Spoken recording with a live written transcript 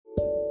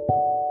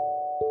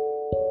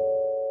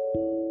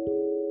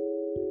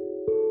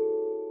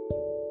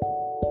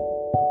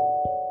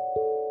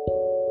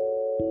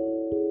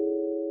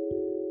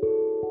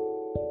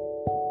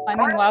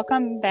and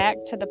welcome back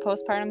to the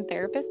Postpartum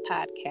Therapist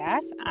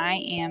Podcast.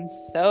 I am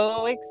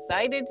so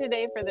excited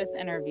today for this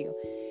interview.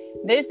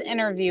 This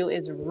interview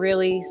is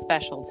really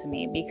special to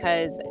me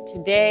because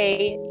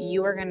today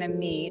you are going to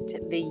meet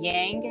the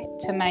yang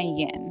to my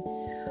yin.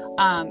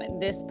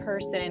 This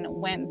person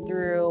went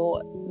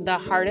through the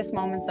hardest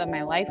moments of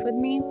my life with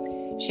me.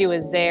 She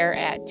was there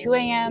at 2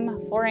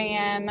 a.m., 4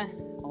 a.m.,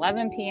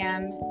 11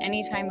 p.m.,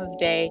 any time of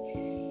day.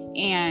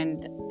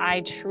 And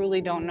I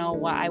truly don't know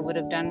what I would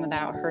have done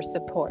without her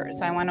support.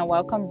 So I want to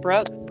welcome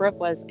Brooke. Brooke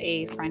was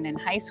a friend in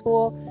high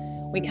school.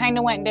 We kind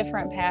of went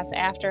different paths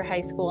after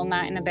high school,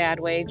 not in a bad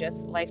way,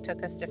 just life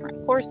took us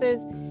different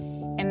courses.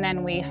 And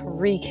then we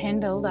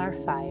rekindled our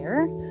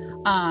fire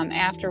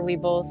after we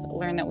both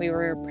learned that we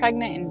were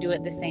pregnant and do it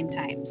at the same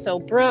time. So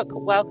Brooke,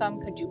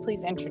 welcome. Could you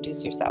please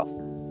introduce yourself?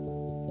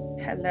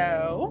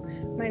 Hello,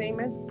 my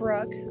name is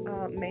Brooke,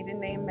 maiden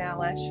name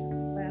Malish,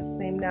 last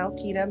name now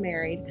Kita,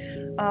 married.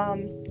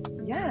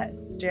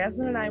 Yes,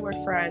 Jasmine and I were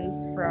friends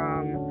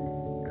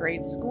from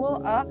grade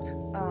school up.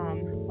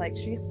 Like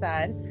she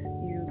said,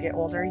 you get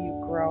older, you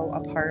grow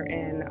apart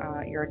in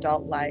your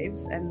adult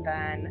lives, and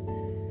then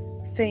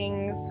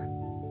things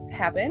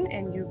happen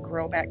and you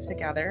grow back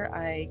together.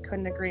 I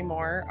couldn't agree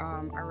more.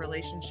 Our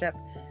relationship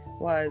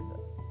was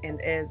and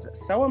is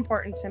so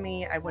important to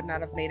me. I would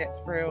not have made it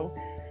through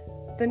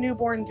the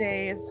newborn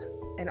days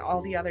and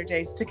all the other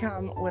days to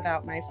come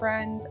without my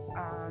friend.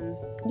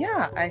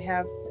 I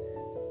have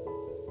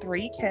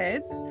 3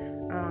 kids.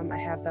 I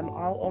have them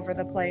all over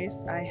the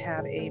place. I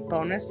have a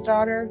bonus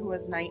daughter who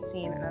is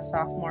 19 and a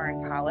sophomore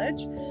in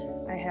college.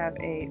 I have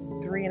a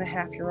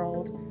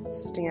 3.5-year-old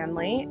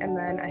Stanley, and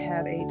then I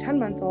have a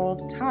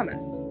 10-month-old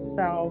Thomas.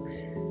 So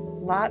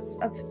lots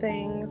of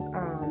things.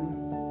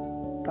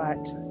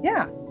 But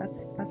yeah,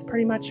 that's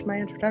pretty much my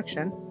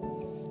introduction.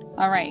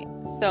 All right.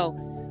 So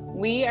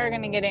we are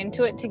going to get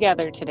into it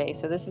together today.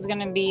 So this is going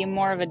to be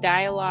more of a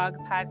dialogue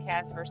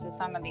podcast versus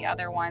some of the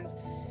other ones.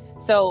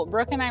 So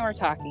Brooke and I were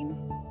talking,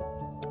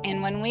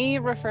 and when we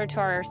refer to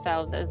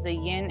ourselves as the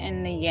yin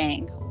and the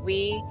yang,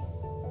 we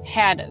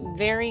had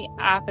very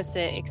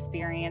opposite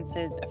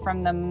experiences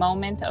from the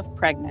moment of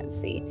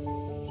pregnancy.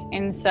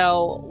 And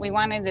so we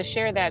wanted to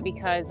share that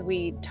because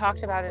we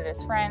talked about it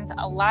as friends.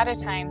 A lot of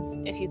times,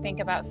 if you think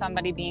about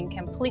somebody being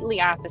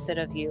completely opposite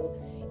of you,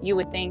 you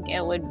would think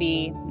it would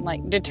be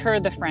like deter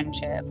the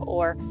friendship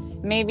or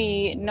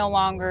maybe no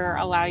longer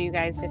allow you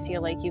guys to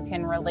feel like you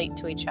can relate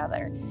to each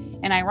other.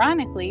 And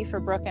ironically, for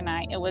Brooke and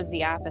I, it was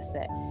the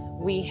opposite.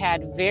 We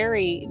had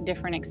very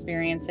different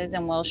experiences,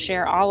 and we'll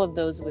share all of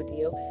those with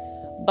you.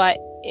 But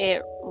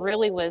it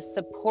really was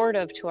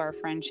supportive to our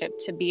friendship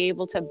to be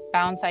able to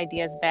bounce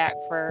ideas back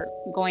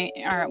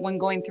when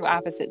going through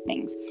opposite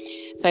things.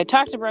 So I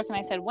talked to Brooke and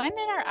I said, when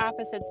did our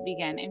opposites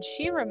begin? And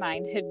she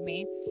reminded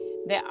me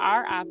that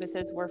our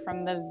opposites were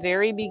from the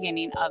very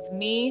beginning of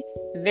me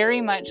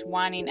very much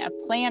wanting a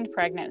planned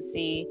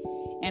pregnancy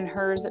and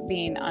hers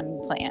being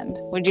unplanned.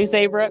 Would you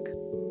say, Brooke?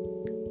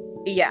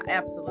 Yeah,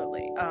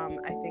 absolutely.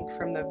 I think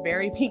from the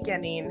very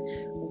beginning,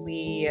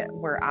 we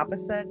were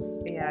opposites,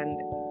 and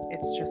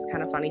it's just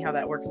kind of funny how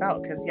that works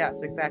out because,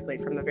 yes, exactly,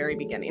 from the very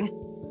beginning.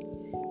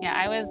 Yeah,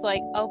 I was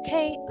like,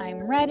 okay,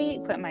 I'm ready,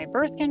 quit my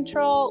birth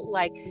control.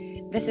 Like,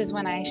 this is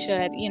when I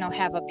should,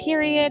 have a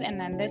period. And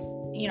then this,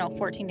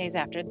 14 days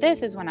after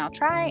this is when I'll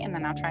try. And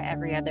then I'll try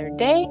every other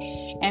day.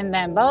 And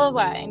then blah,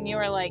 blah, blah. And you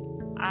were like,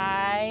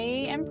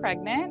 I am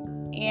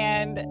pregnant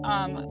and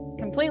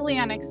completely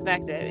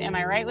unexpected. Am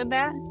I right with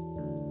that?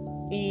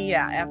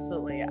 Yeah,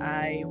 absolutely.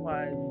 I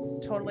was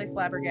totally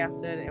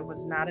flabbergasted. It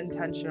was not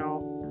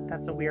intentional.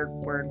 That's a weird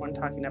word when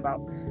talking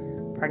about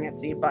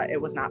pregnancy, but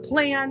it was not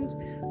planned.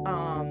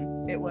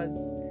 It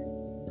was,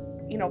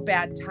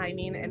 bad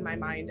timing in my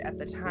mind at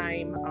the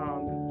time.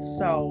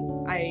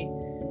 So I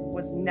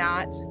was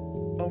not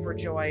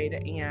overjoyed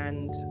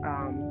and,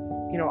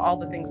 all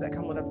the things that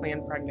come with a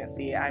planned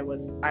pregnancy. I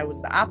was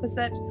the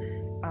opposite.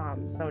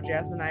 So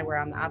Jasmine and I were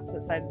on the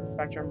opposite sides of the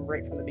spectrum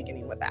right from the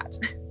beginning with that.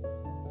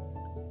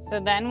 So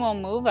then we'll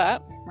move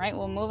up, right?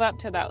 We'll move up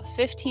to about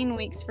 15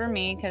 weeks for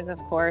me because, of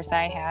course,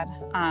 I had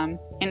an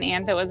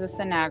aunt that was a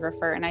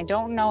sonographer, and I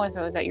don't know if it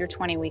was at your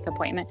 20-week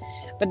appointment.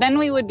 But then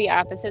we would be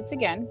opposites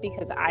again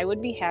because I would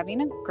be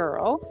having a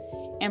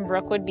girl and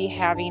Brooke would be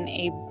having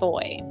a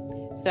boy.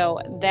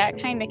 So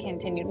that kind of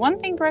continued. One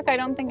thing, Brooke, I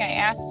don't think I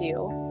asked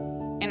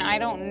you, and I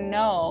don't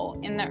know,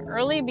 in the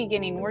early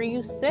beginning, were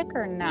you sick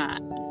or not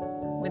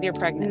with your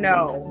pregnancy?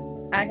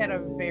 No, I had a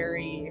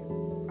very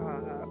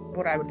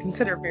what I would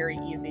consider very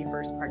easy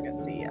first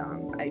pregnancy.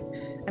 I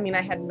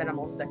had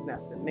minimal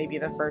sickness, maybe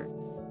the first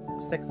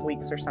 6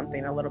 weeks or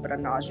something, a little bit of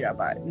nausea,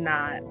 but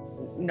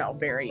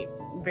very,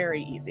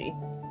 very easy.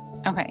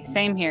 Okay,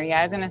 same here.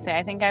 Yeah, I was going to say,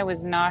 I think I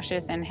was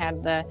nauseous and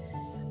had the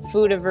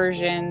food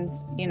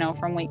aversions,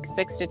 from week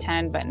 6 to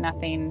 10, but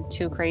nothing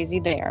too crazy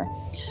there.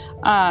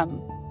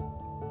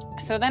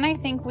 So then I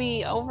think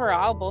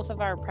overall, both of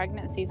our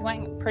pregnancies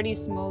went pretty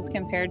smooth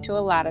compared to a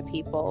lot of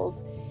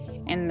people's.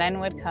 And then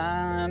would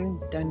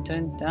come, dun,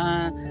 dun,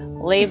 dun,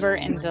 labor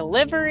and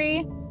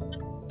delivery.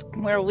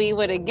 where we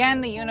would,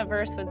 again, the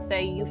universe would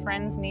say, you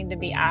friends need to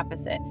be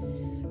opposite.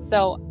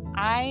 So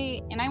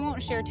I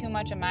won't share too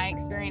much of my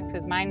experience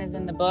because mine is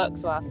in the book,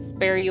 so I'll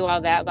spare you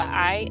all that. But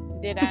I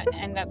did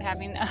end up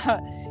having,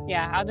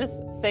 I'll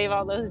just save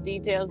all those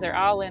details. They're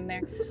all in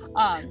there.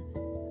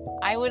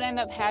 I would end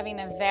up having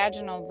a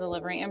vaginal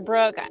delivery. And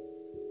Brooke,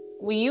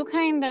 will you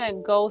kind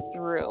of go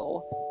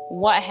through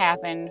what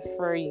happened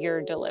for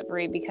your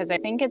delivery? Because I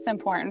think it's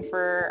important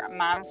for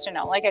moms to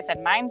know. Like I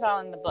said, mine's all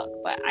in the book,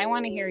 but I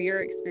want to hear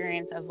your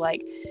experience of,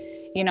 like,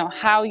 you know,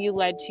 how you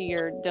led to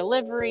your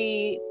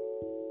delivery,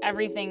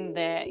 everything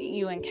that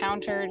you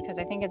encountered, because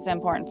I think it's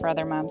important for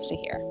other moms to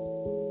hear.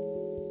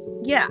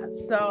 Yeah,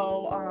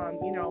 so,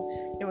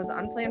 it was an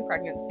unplanned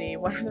pregnancy.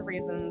 One of the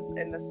reasons,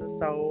 and this is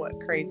so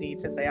crazy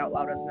to say out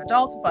loud as an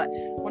adult, but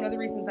one of the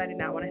reasons I did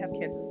not want to have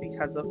kids is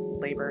because of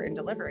labor and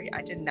delivery.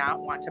 I did not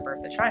want to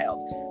birth a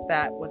child.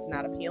 That was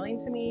not appealing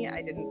to me.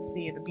 I didn't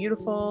see the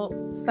beautiful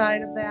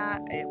side of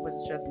that. It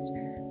was just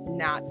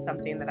not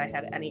something that I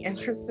had any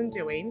interest in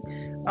doing.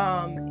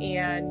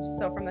 And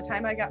so from the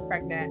time I got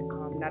pregnant,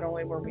 not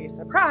only were we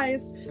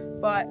surprised,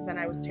 but then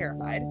I was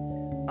terrified.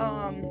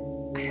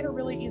 I had a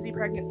really easy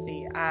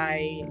pregnancy.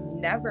 I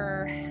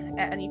never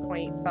at any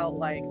point felt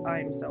like,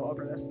 I'm so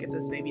over this, get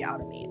this baby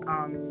out of me.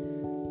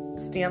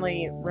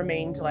 Stanley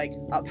remained like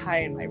up high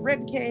in my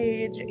rib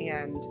cage,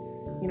 and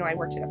I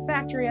worked at a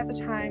factory at the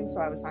time,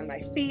 so I was on my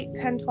feet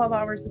 10-12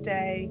 hours a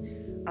day,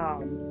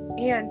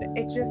 and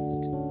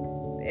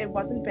it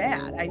wasn't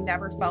bad. I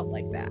never felt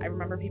like that. I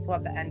remember people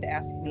at the end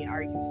asking me,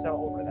 are you so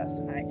over this?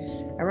 And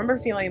I remember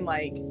feeling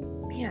like,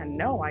 man,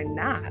 no, I'm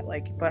not.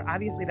 Like, but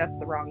obviously that's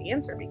the wrong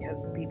answer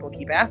because people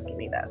keep asking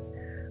me this.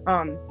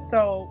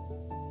 So,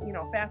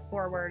 fast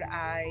forward,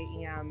 I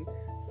am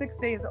 6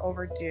 days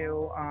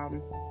overdue,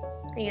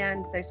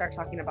 and they start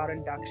talking about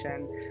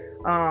induction.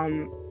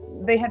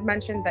 They had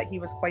mentioned that he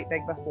was quite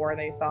big before,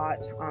 they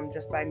thought,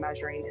 just by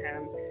measuring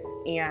him.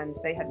 And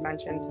they had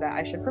mentioned that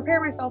I should prepare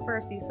myself for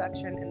a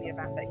C-section in the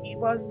event that he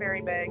was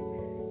very big.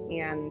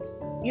 And,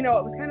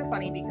 it was kind of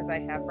funny because I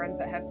have friends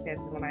that have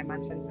kids, and when I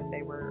mentioned that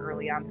they were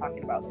early on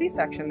talking about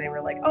C-section, they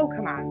were like, oh,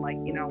 come on, like,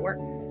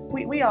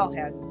 we all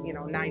had,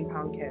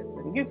 9-pound kids,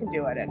 and you can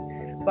do it.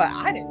 But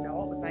I didn't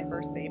know it was my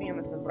first baby, and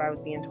this is what I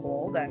was being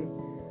told. And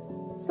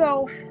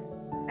so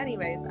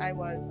anyways, I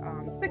was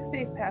 6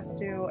 days past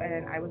due,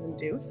 and I was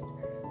induced.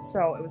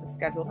 So it was a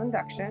scheduled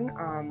induction.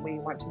 We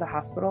went to the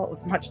hospital. It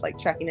was much like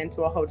checking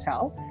into a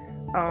hotel.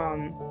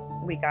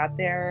 We got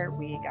there,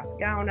 we got the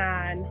gown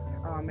on,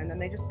 and then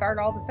they just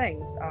started all the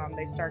things.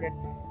 They started,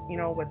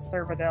 with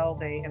Cervidil.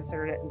 They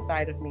inserted it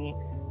inside of me.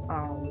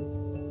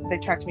 They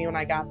checked me when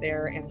I got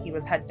there, and he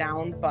was head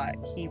down, but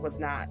he was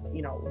not,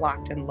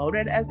 locked and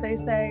loaded, as they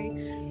say.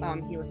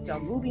 He was still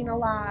moving a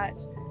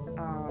lot.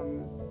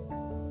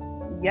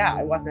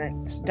 I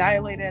wasn't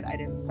dilated. I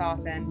didn't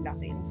soften,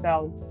 nothing.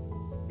 So,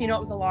 it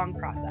was a long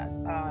process.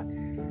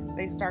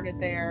 They started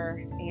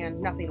there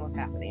and nothing was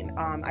happening.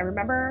 I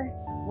remember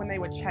when they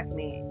would check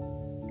me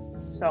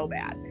so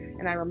bad.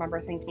 And I remember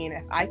thinking,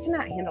 if I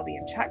cannot handle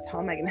being checked, how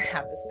am I going to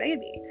have this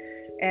baby?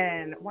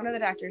 And one of the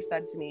doctors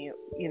said to me,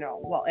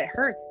 well, it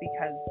hurts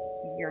because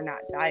you're not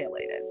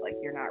dilated, like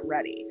you're not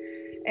ready.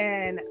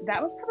 And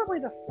that was probably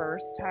the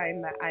first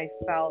time that I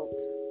felt,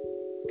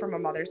 from a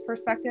mother's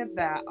perspective,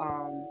 that,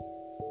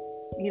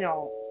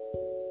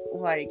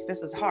 like,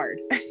 this is hard.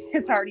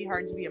 It's already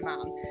hard to be a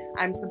mom.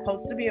 I'm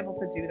supposed to be able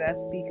to do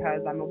this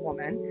because I'm a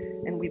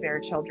woman and we bear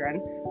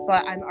children,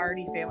 but I'm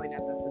already failing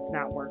at this. It's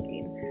not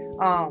working.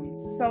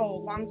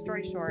 So long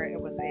story short, it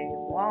was a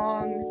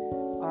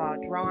long,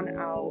 drawn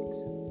out,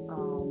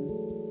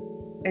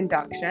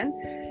 induction.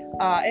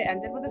 It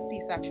ended with a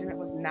C-section. It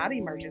was not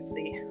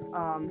emergency.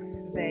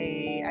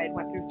 I had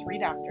went through 3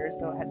 doctors,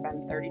 so it had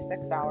been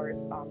 36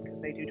 hours,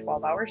 because they do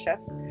 12-hour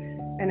shifts.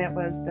 And it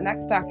was the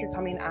next doctor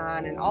coming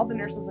on, and all the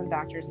nurses and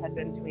doctors had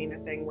been doing a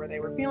thing where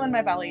they were feeling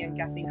my belly and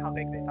guessing how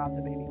big they thought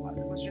the baby was.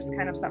 It was just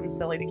kind of something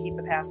silly to keep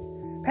pass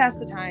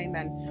the time.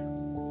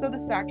 And so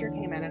this doctor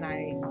came in,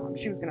 and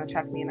she was going to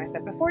check me, and I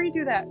said, before you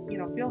do that,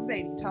 feel the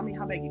baby, tell me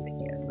how big you think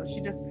he is. So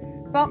she just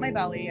felt my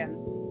belly, and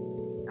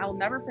I'll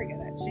never forget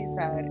it. She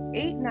said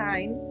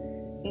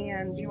 8-9,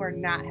 and you are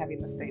not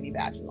having this baby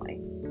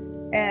vaginally.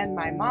 And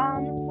my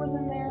mom was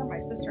in there, my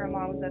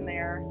sister-in-law was in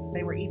there.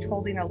 They were each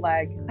holding a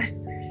leg.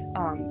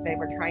 They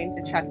were trying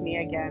to check me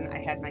again. I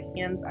had my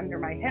hands under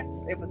my hips.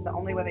 It was the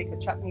only way they could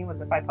check me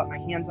was if I put my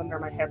hands under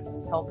my hips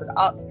and tilted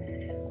up.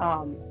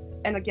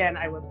 And again,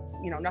 I was,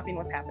 nothing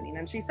was happening.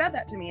 And she said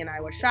that to me, and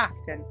I was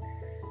shocked. And,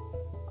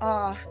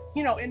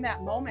 in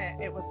that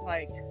moment, it was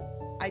like,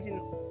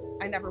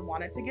 I never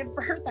wanted to give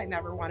birth. I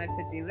never wanted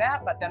to do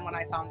that. But then when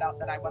I found out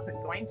that I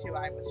wasn't going to,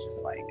 I was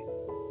just like,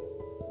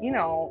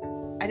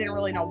 I didn't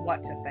really know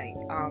what to think.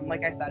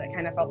 Like I said, it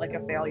kind of felt like a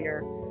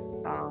failure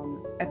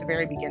at the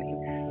very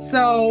beginning.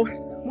 So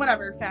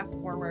whatever, fast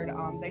forward,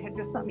 they had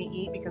just let me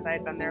eat because I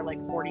had been there like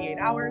 48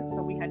 hours.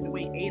 So we had to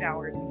wait 8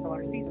 hours until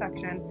our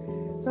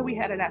C-section. So we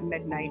had it at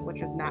midnight,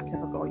 which is not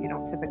typical. You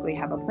don't typically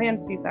have a planned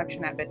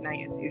C-section at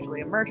midnight. It's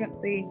usually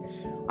emergency.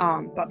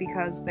 But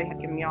because they had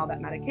given me all that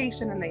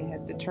medication and they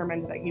had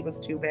determined that he was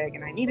too big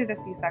and I needed a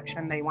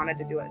C-section, they wanted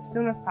to do it as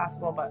soon as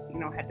possible, but,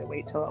 had to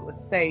wait till it was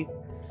safe.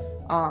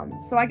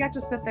 So I got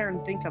to sit there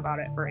and think about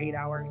it for 8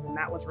 hours, and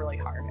that was really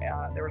hard.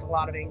 There was a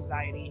lot of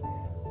anxiety,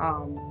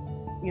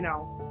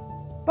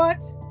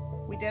 but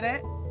we did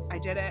it. I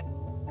did it,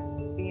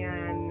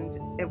 and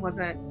it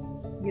wasn't,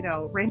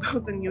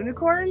 rainbows and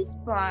unicorns,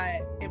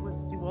 but it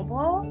was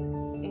doable.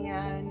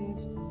 And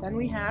then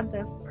we had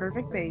this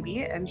perfect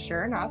baby, and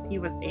sure enough, he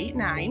was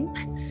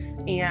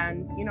 8-9.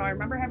 And, I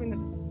remember having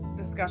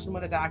the discussion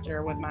with a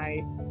doctor with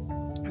my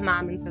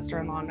mom and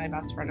sister-in-law and my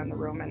best friend in the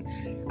room. And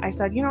I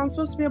said, I'm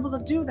supposed to be able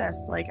to do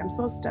this. Like, I'm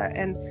supposed to.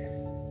 And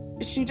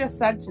she just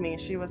said to me,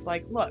 she was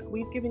like, look,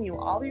 we've given you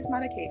all these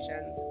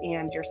medications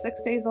and you're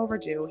 6 days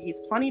overdue. He's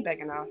plenty big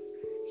enough.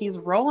 He's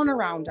rolling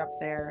around up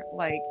there.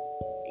 Like,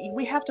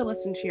 we have to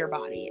listen to your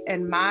body.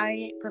 And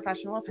my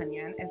professional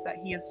opinion is that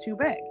he is too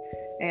big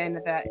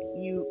and that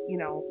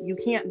you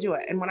can't do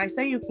it. And when I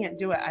say you can't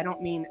do it, I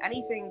don't mean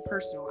anything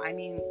personal. I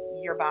mean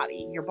your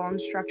body, your bone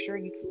structure,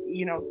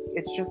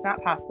 it's just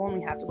not possible, and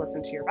we have to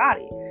listen to your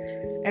body.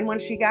 And when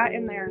she got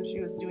in there and she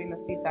was doing the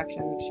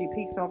C-section, she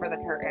peeked over the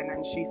curtain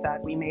and she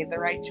said, we made the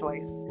right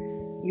choice.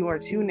 You are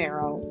too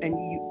narrow and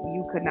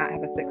you could not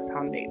have a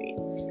 6-pound baby.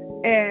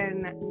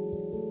 And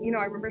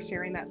I remember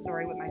sharing that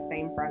story with my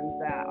same friends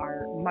that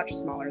are much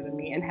smaller than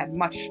me and had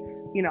much,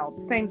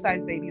 same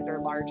size babies or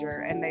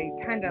larger, and they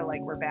kind of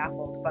were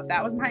baffled. But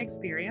that was my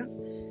experience.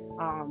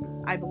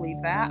 I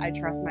believe that. I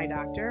trust my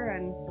doctor,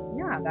 and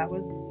yeah, that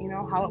was,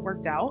 how it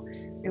worked out.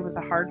 It was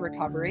a hard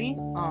recovery,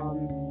 but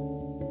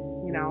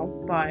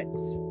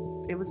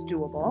it was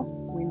doable.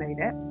 We made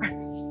it.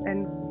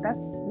 And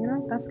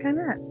that's kind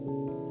of it.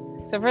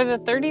 So for the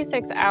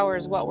 36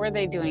 hours, what were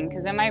they doing?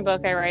 Because in my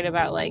book, I write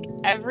about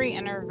every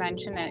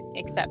intervention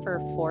except for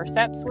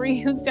forceps were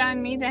used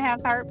on me to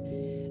have HARP.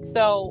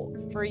 So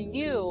for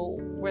you,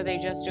 were they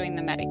just doing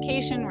the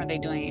medication? Were they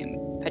doing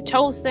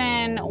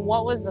Pitocin?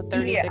 What was the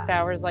 36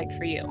 hours like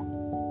for you?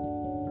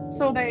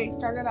 So they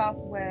started off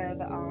with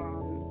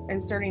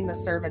inserting the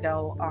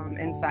Cervidil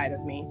inside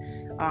of me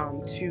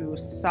to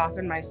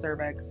soften my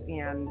cervix,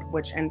 and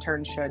which in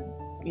turn should,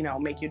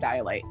 make you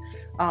dilate.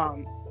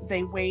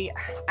 They wait,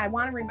 I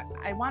want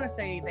to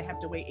say they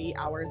have to wait 8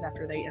 hours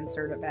after they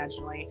insert it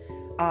vaginally.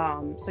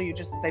 So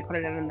they put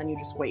it in and then you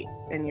just wait,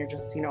 and you're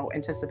just,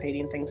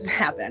 anticipating things to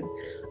happen.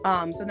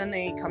 So then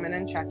they come in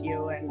and check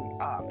you, and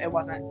it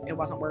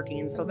wasn't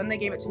working. So then they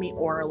gave it to me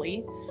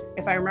orally.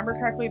 If I remember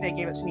correctly, they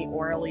gave it to me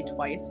orally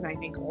twice. And I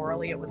think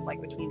orally it was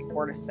between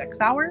 4 to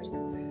 6 hours.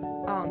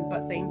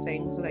 But same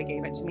thing. So they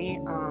gave it to me.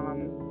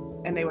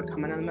 And they would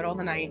come in the middle of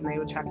the night and they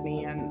would check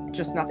me, and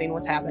just nothing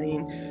was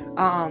happening.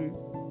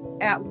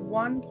 At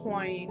one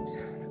point,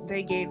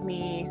 they gave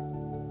me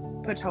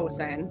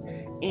Pitocin,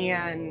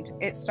 and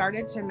it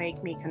started to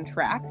make me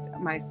contract.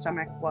 My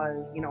stomach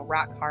was,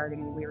 rock hard,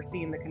 and we were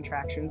seeing the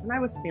contractions, and I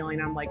was feeling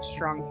them like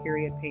strong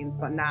period pains,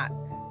 but not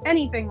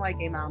anything like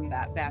a mom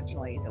that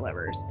vaginally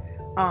delivers.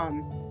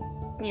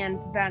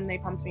 And then they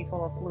pumped me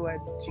full of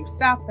fluids to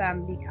stop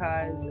them,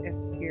 because if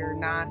you're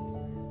not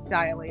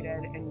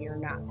dilated and you're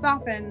not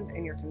softened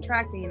and you're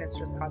contracting, it's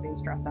just causing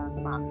stress on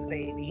the mom and the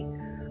baby.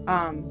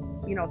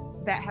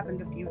 That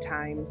happened a few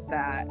times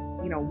that,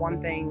 one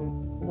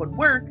thing would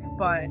work,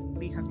 but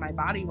because my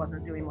body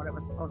wasn't doing what it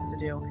was supposed to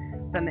do,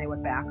 then they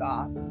would back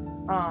off.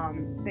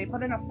 They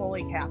put in a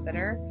Foley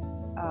catheter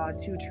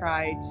to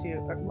try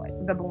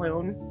to, the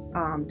balloon,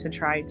 to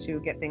try to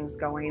get things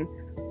going,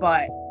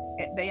 but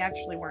they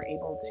actually weren't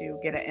able to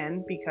get it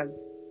in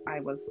because I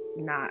was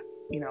not,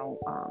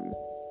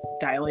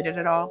 dilated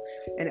at all,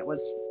 and it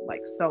was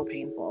so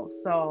painful.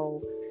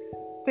 So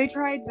they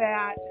tried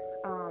that.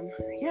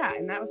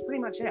 And that was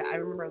pretty much it. I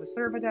remember the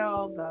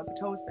Cervidil, the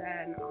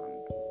Pitocin,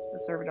 the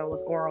Cervidil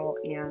was oral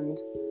and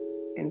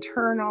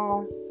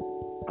internal,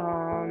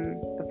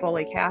 the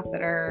Foley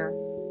catheter,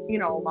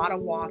 a lot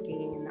of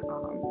walking,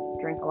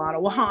 drink a lot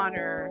of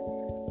water.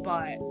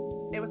 But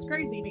it was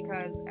crazy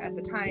because at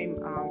the time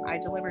I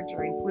delivered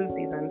during flu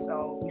season,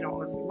 so it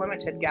was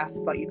limited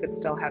guests, but you could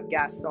still have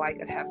guests, so I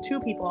could have 2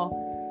 people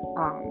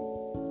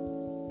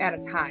at a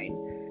time.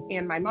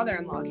 And my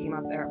mother-in-law came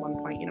up there at one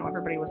point.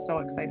 Everybody was so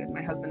excited.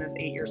 My husband is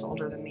 8 years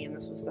older than me, and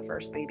this was the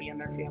first baby in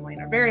their family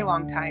in a very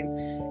long time,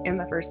 and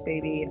the first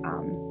baby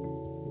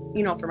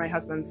for my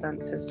husband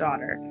since his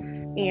daughter,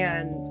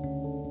 and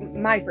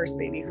my first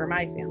baby for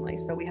my family.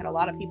 So we had a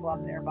lot of people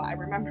up there. But I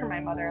remember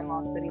my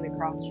mother-in-law sitting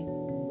across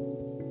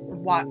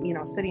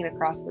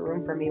the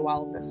room from me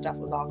while this stuff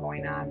was all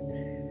going on,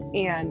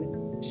 and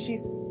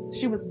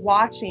she was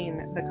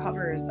watching the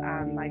covers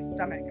on my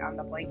stomach on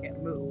the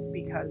blanket move,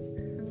 because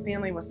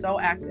Stanley was so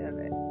active,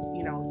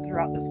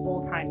 throughout this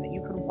whole time that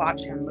you could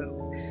watch him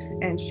move.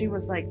 And she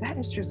was like, that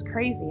is just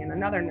crazy. And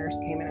another nurse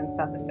came in and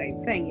said the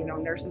same thing.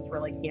 Nurses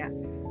really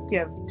can't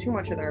give too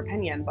much of their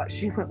opinion, but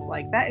she was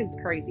like, that is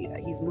crazy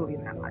that he's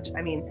moving that much.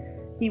 I mean,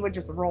 he would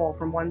just roll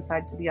from one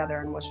side to the other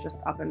and was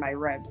just up in my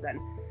ribs. And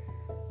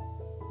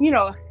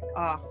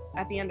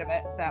at the end of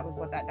it, that was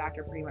what that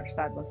doctor pretty much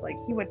said, was like,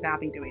 he would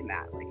not be doing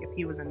that, like, if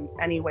he was in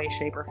any way,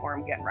 shape, or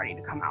form getting ready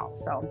to come out.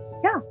 So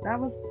yeah, that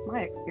was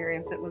my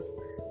experience. It was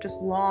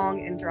just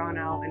long and drawn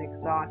out and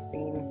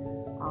exhausting.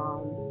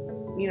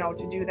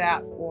 To do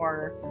that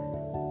for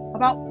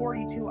about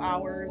 42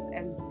 hours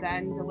and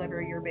then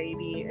deliver your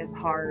baby is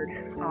hard.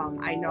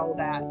 I know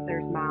that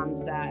there's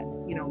moms that,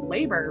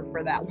 labor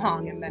for that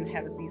long and then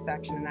have a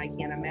C-section, and I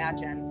can't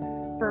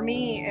imagine. For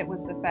me, it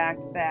was the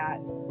fact that,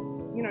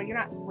 you're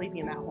not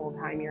sleeping that whole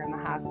time you're in the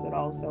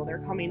hospital. So they're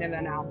coming in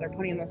and out, they're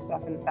putting the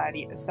stuff inside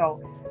you. So,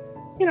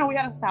 we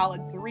had a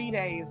solid 3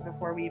 days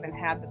before we even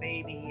had the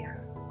baby.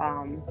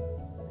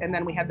 And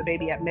then we had the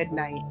baby at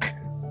midnight.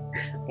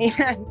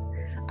 And,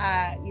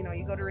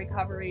 you go to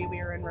recovery. We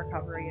were in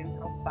recovery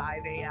until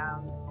 5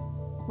 a.m.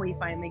 We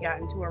finally got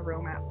into a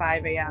room at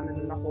 5 a.m. and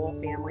then the whole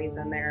family's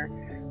in there.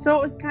 So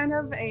it was kind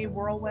of a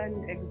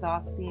whirlwind,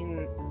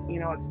 exhausting,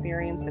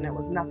 experience. And it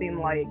was nothing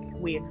like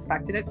we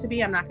expected it to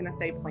be. I'm not going to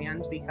say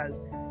planned,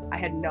 because I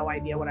had no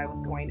idea what I was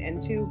going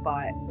into,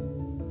 but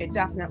it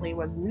definitely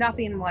was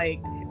nothing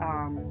like,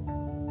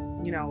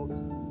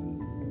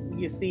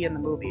 you see in the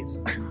movies.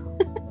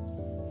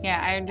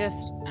 Yeah,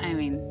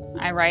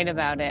 I write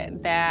about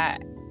it.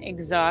 That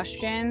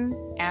exhaustion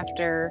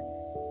after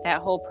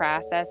that whole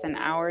process and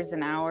hours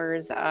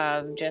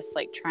of just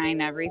like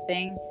trying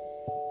everything,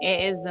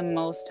 it is the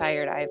most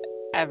tired I've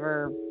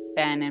ever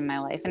been in my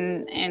life.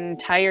 And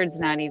tired's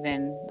not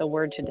even the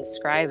word to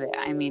describe it.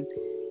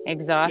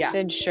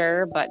 Exhausted, yeah.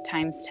 Sure, but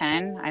times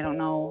 10. I don't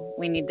know.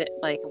 We need to,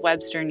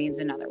 Webster needs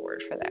another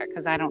word for that,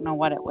 because I don't know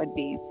what it would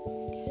be.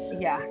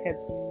 Yeah,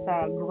 it's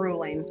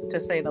grueling, to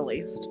say the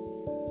least.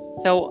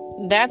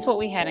 So that's what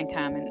we had in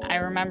common. I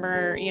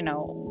remember,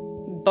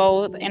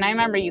 both, and I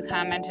remember you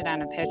commented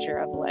on a picture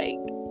of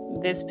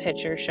this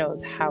picture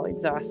shows how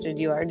exhausted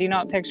you are. Do you know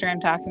what picture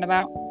I'm talking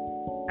about?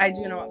 I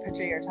do know what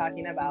picture you're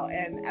talking about,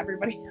 and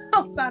everybody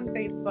else on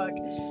Facebook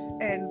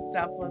and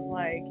stuff was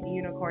like,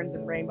 unicorns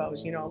and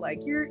rainbows,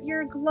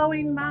 you're a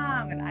glowing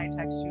mom. And I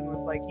texted you and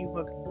was like, you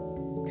look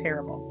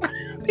terrible.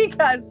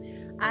 Because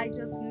I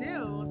just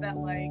knew that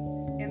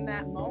in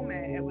that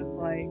moment, it was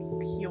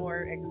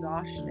pure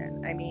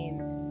exhaustion.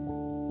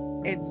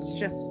 It's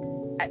just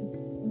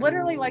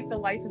literally the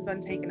life has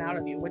been taken out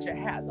of you, which it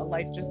has. A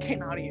life just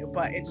came out of you,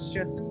 but it's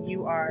just,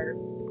 you are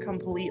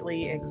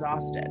completely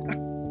exhausted.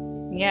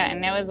 Yeah,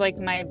 and it was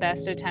my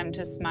best attempt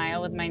to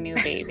smile with my new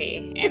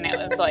baby. And it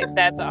was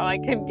that's all I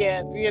could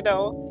give,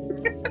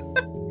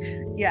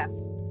 Yes.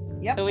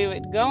 Yep. So we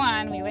would go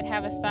on, we would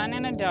have a son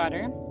and a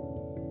daughter.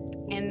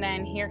 And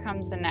then here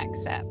comes the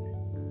next step.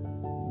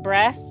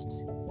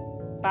 Breast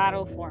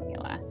bottle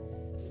formula.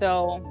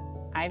 So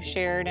I've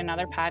shared in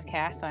other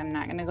podcasts, so I'm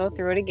not going to go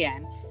through it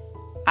again.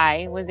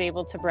 I was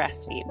able to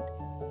breastfeed.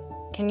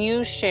 Can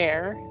you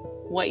share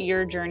what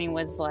your journey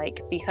was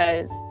like?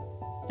 Because,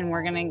 and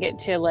we're going to get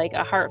to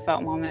a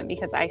heartfelt moment,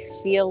 because I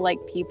feel like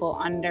people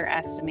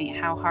underestimate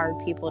how hard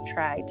people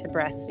try to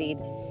breastfeed.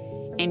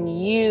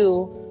 And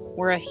you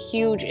were a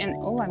huge,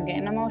 I'm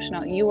getting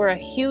emotional. You were a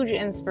huge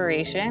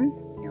inspiration.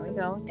 Here we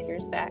go,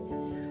 tears back.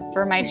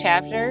 For my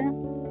chapter,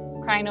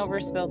 Crying Over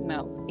Spilled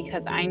Milk,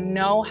 because I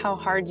know how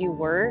hard you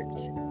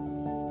worked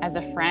as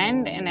a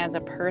friend and as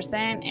a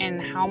person,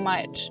 and how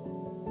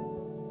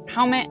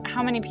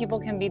many people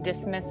can be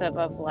dismissive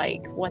of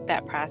what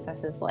that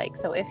process is like.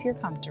 So if you're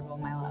comfortable,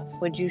 my love,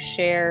 would you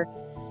share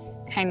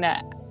kind of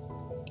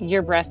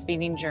your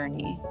breastfeeding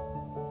journey?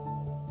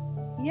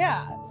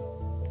 Yeah,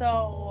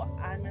 so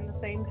I'm in the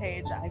same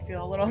page. I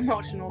feel a little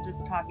emotional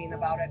just talking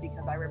about it,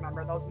 because I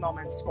remember those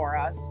moments for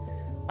us.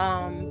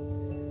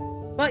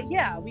 But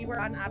yeah, we were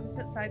on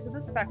opposite sides of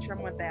the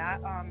spectrum with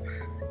that.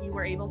 You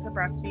were able to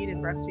breastfeed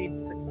and breastfeed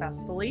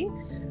successfully.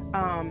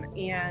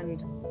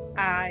 And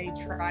I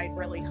tried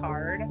really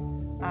hard.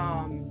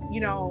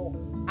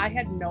 I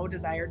had no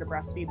desire to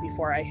breastfeed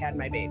before I had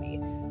my baby.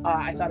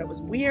 I thought it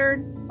was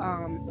weird.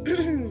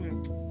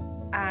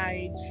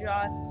 I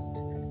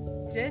just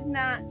did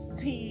not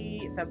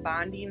see the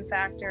bonding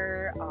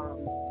factor.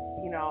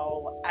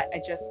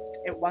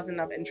 It wasn't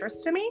of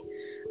interest to me.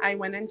 I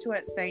went into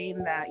it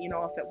saying that,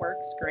 if it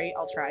works, great,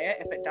 I'll try it.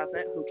 If it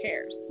doesn't, who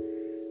cares?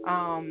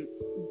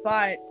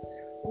 But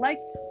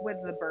with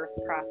the birth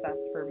process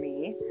for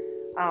me,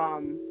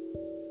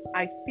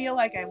 I feel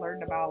like I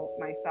learned about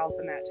myself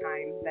in that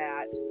time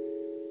that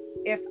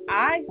if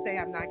I say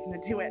I'm not going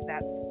to do it,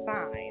 that's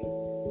fine.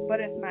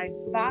 But if my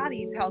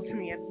body tells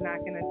me it's not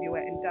going to do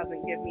it and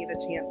doesn't give me the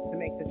chance to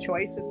make the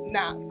choice, it's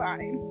not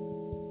fine.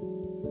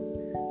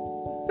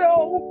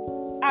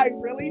 So I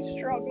really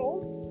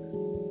struggled,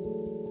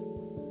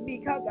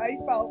 because I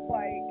felt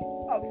like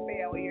a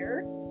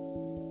failure.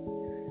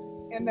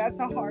 And that's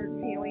a hard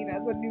feeling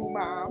as a new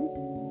mom.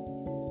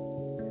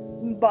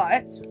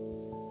 But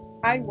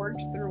I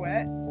worked through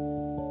it.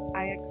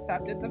 I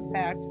accepted the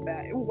fact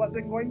that it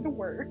wasn't going to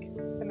work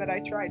and that I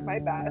tried my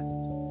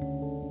best.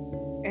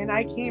 And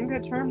I came to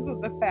terms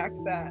with the fact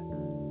that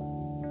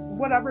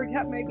whatever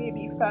kept my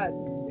baby fed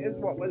is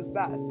what was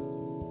best.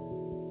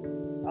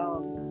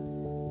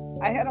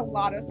 I had a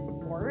lot of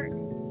support support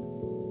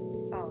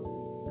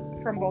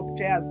from both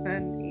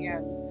Jasmine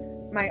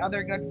and my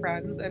other good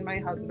friends and my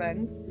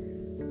husband.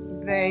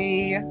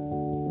 They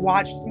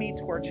watched me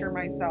torture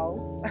myself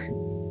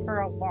for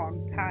a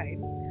long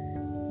time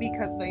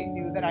because they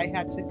knew that I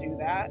had to do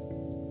that.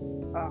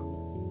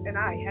 And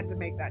I had to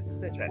make that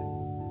decision.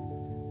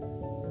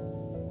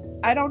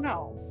 I don't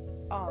know.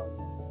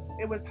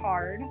 It was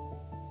hard,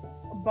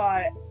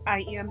 but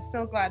I am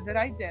still glad that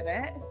I did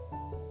it.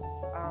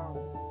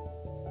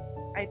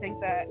 I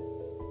think that,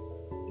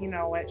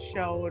 it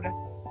showed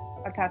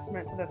a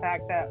testament to the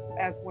fact that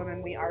as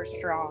women, we are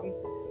strong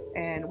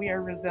and we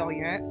are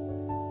resilient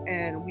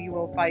and we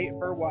will fight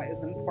for what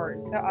is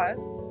important to us.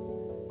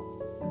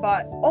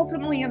 But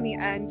ultimately, in the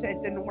end,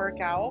 it didn't work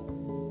out.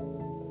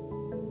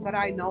 But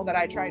I know that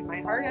I tried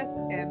my hardest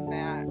and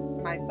that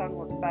my son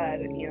was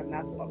fed, and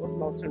that's what was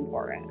most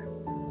important.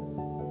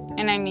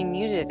 And I mean,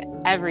 you did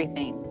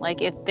everything.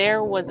 Like, if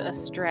there was a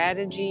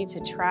strategy to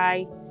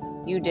try,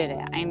 you did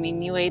it. I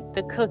mean, you ate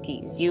the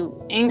cookies,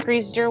 you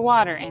increased your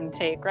water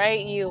intake, right?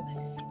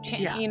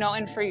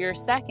 And for your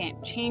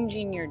second,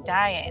 changing your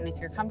diet. And if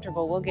you're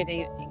comfortable, we'll get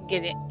it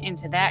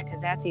into that,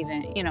 because that's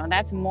even,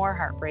 that's more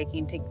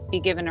heartbreaking to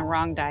be given a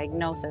wrong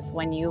diagnosis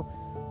when you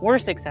were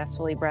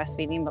successfully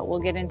breastfeeding. But we'll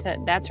get into,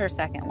 that's her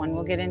second one.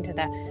 We'll get into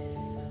that.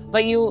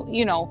 But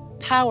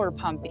power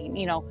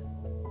pumping,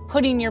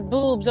 putting your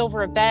boobs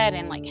over a bed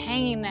and like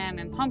hanging them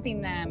and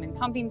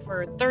pumping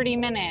for 30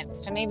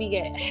 minutes to maybe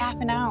get half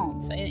an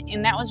ounce.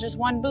 And that was just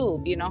one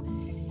boob,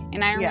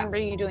 And I remember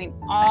you doing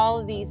all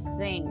of these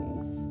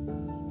things.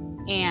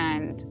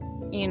 And,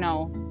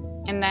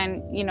 and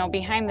then,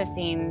 behind the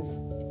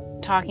scenes,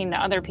 talking to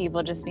other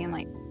people, just being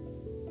like,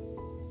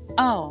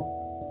 oh,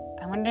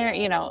 I wonder,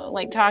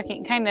 like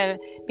talking, kind of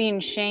being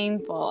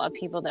shameful of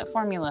people that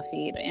formula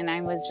feed. And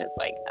I was just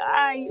like,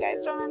 you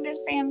guys don't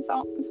understand.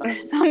 So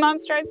some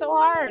moms tried so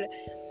hard.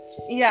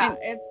 Yeah,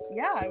 it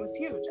was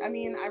huge. I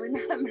mean, I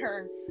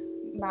remember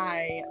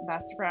my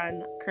best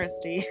friend,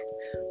 Christy,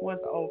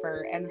 was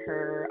over, and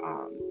her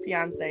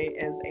fiance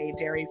is a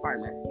dairy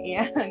farmer.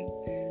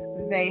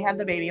 And they had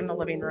the baby in the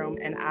living room,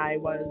 and I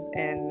was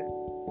in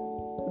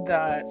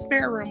the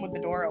spare room with the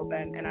door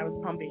open, and I was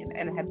pumping,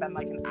 and it had been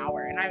like an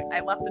hour, and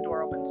I left the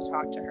door open to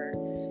talk to her,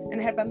 and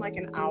it had been like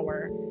an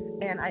hour,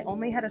 and I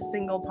only had a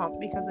single pump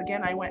because,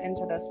 again, I went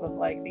into this with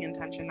like the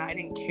intention that I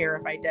didn't care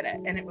if I did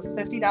it, and it was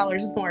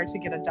 $50 more to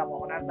get a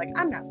double, and I was like,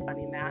 I'm not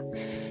spending that,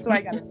 so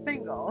I got a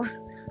single.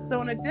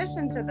 So in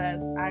addition to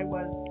this, I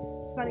was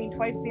spending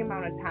twice the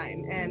amount of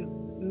time,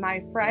 and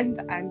my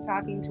friend, I'm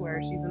talking to her,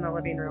 she's in the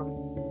living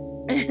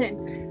room,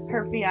 and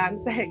her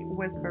fiance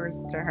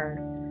whispers to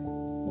her,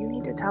 you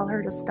need to tell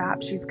her to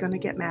stop. She's going to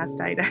get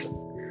mastitis,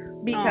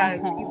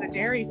 because he's a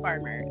dairy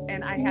farmer,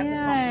 and I had the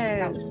pump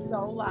that was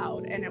so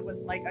loud, and it was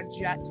like a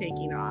jet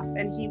taking off,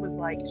 and he was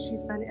like,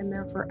 she's been in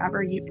there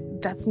forever.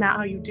 That's not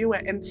how you do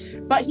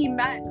it. But he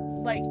meant,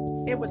 like,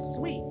 it was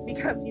sweet,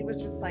 because he was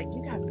just like,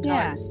 you got to tell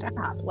her to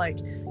stop. Like,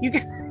 you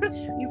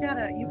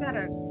gotta,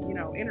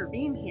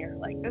 intervene here.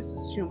 Like, this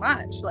is too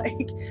much. Like,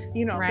 if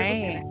it was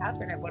going to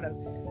happen, it would have.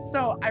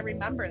 So I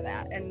remember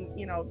that. And,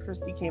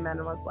 Christy came in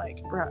and was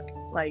like, Brooke,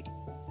 like,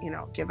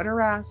 give it a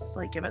rest,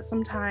 like, give it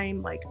some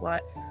time, like,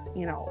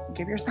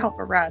 give yourself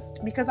a rest,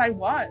 because I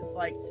was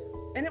like,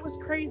 and it was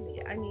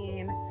crazy. I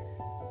mean,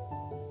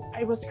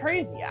 it was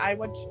crazy. I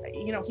would,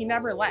 he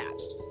never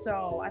latched.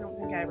 So I don't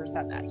think I ever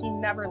said that. He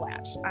never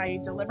latched. I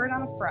delivered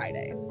on a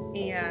Friday,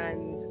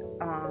 and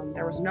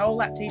there was no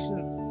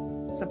lactation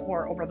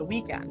support over the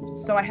weekend.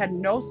 So I had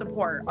no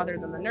support other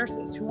than the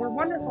nurses, who were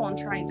wonderful and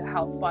trying to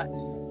help, but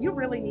you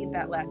really need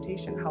that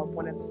lactation help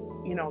when it's,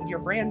 you're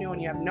brand new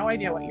and you have no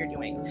idea what you're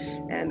doing.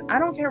 And I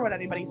don't care what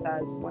anybody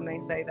says when they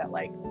say that,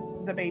 like,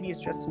 the babies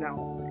just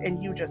know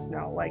and you just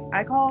know. Like,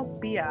 I call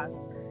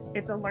BS.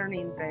 It's a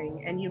learning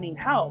thing, and you need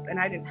help. And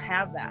I didn't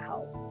have that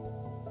help.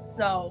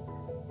 So,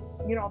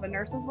 the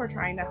nurses were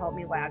trying to help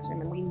me latch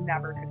him, and we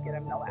never could get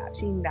him to latch.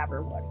 He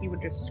never would. He would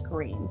just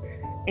scream.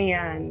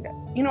 And,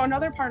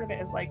 another part of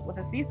it is, like, with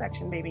a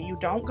C-section baby, you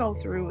don't go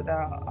through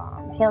the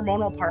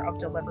hormonal part of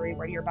delivery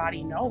where your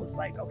body knows,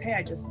 like, okay,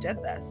 I just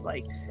did this.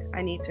 Like,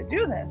 I need to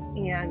do this.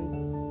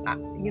 And,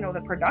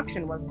 the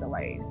production was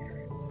delayed.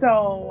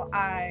 So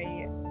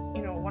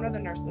one of the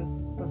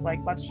nurses was like,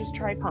 let's just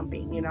try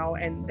pumping,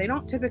 and they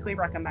don't typically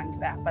recommend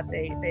that, but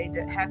they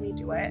had me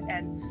do it.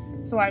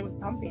 And so I was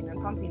pumping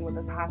with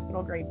this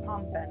hospital grade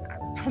pump, and I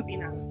was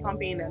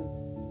pumping.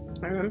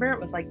 And I remember it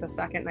was like the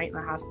second night in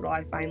the hospital,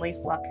 I finally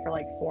slept for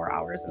like 4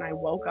 hours, and I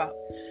woke up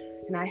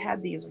and I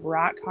had these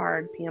rock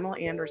hard Pamela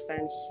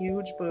Anderson,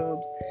 huge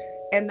boobs.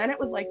 And then it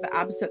was like the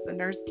opposite. The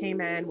nurse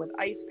came in with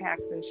ice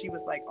packs, and she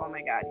was like, oh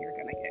my God, you're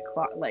going to get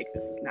clogged. Like,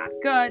 this is not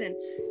good. And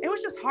it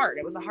was just hard.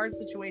 It was a hard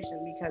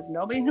situation because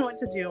nobody knew what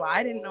to do.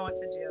 I didn't know what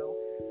to do.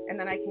 And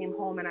then I came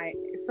home, and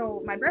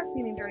so my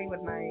breastfeeding journey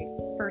with my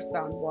first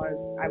son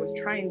I was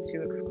trying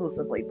to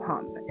exclusively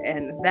pump.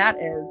 And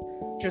that is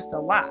just a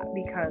lot,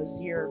 because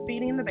you're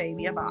feeding the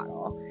baby a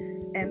bottle,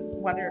 and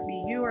whether it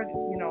be you or,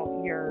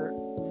 your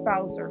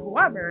spouse or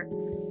whoever,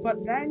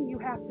 but then you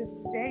have to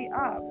stay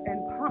up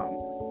and pump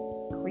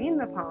clean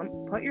the pump,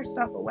 put your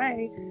stuff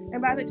away,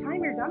 and by the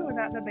time you're done with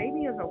that, the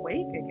baby is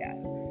awake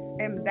again.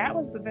 And that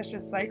was the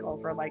vicious cycle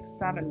for like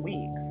 7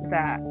 weeks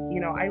that,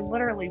 I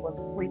literally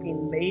was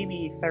sleeping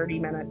maybe 30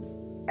 minutes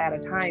at a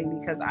time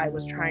because I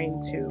was trying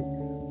to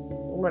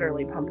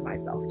literally pump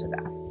myself to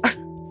death.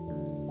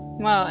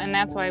 Well, and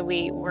that's why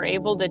we were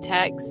able to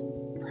text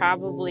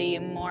probably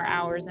more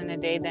hours in a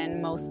day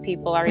than most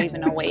people are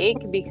even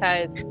awake,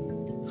 because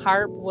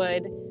Harp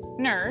would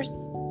nurse.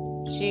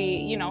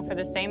 She, for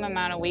the same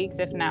amount of weeks,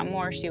 if not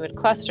more, she would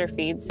cluster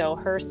feed. So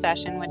her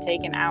session would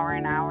take an hour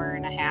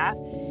and a half.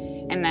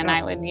 And then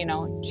I would,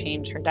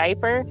 change her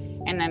diaper,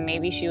 and then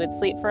maybe she would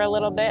sleep for a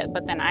little bit,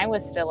 but then I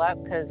was still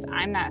up because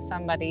I'm not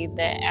somebody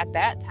that at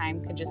that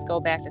time could just go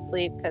back to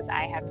sleep, because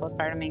I had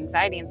postpartum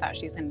anxiety and thought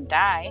she was going to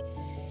die.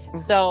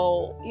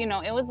 So,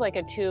 it was like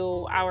a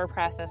 2-hour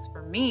process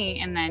for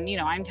me. And then,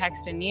 I'm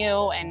texting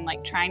you and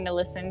like trying to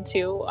listen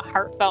to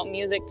heartfelt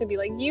music to be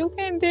like, you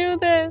can do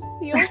this.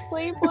 You'll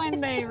sleep one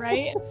day,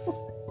 right?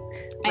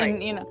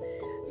 Right. And,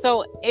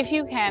 so if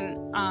you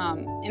can,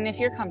 and if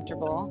you're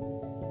comfortable,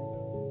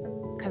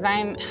 because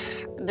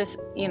this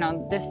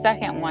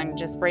second one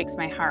just breaks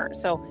my heart.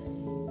 So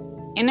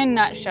in a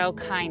nutshell,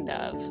 kind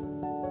of,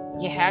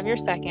 you have your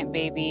second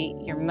baby,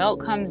 your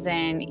milk comes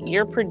in,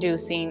 you're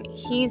producing,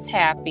 he's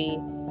happy,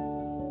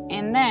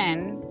 and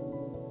then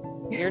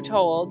you're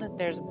told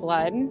there's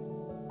blood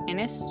in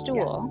his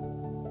stool,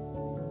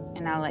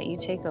 and I'll let you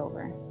take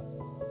over.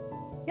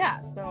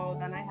 Yeah, so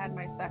then I had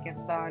my second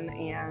son,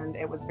 and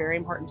it was very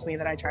important to me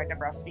that I tried to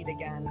breastfeed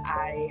again.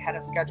 I had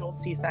a scheduled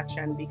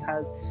C-section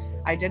because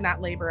I did not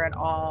labor at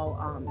all,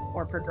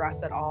 or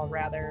progress at all,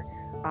 rather.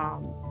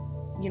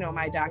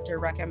 My doctor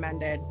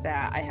recommended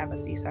that I have a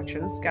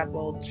C-section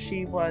scheduled.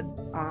 She would,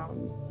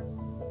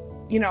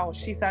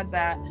 she said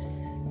that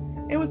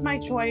it was my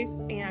choice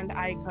and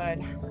I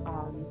could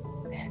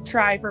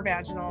try for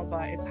vaginal,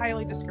 but it's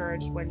highly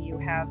discouraged when you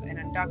have an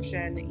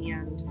induction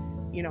and,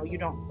 you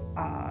don't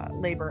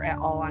labor at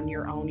all on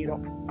your own. You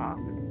don't,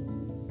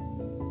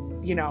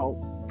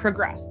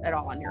 progress at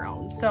all on your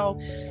own. So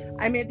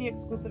I made the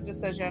exclusive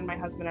decision, my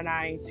husband and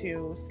I,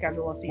 to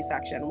schedule a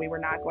C-section. We were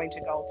not going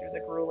to go through the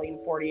grueling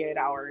 48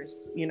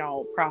 hours,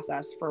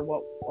 process for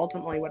what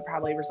ultimately would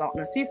probably result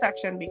in a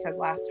C-section, because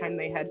last time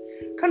they had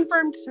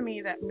confirmed to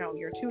me that, no,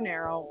 you're too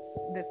narrow.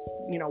 This,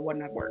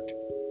 wouldn't have worked.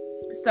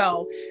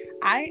 So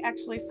I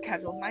actually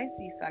scheduled my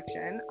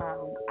C-section.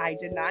 I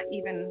did not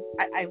even,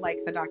 I like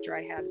the doctor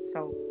I had,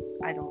 so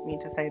I don't mean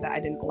to say that I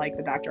didn't like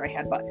the doctor I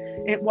had, but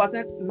it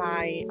wasn't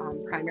my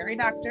primary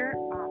doctor,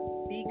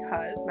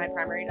 because my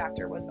primary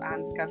doctor was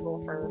on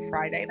schedule for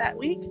Friday that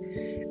week,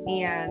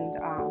 and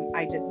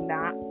I did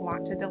not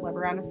want to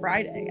deliver on a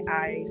Friday.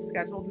 I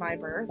scheduled my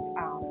birth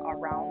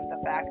around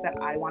the fact that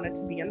I wanted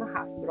to be in the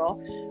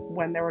hospital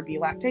when there would be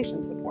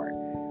lactation support.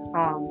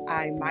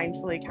 I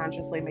mindfully,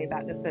 consciously made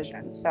that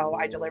decision. So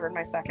I delivered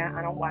my second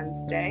on a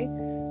Wednesday.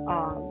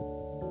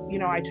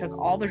 I took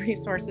all the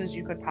resources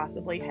you could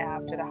possibly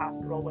have to the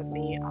hospital with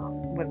me,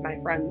 with my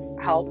friends'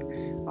 help.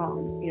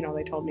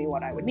 They told me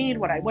what I would need,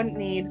 what I wouldn't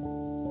need.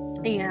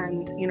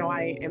 And,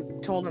 I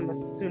told them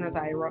as soon as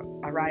I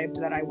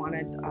arrived that I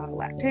wanted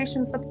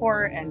lactation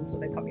support. And so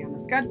they put me on the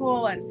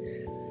schedule,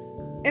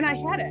 and I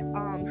had it.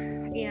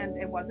 And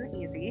it wasn't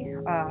easy.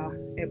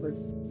 It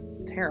was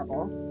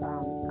terrible.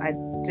 I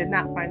did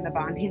not find the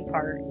bonding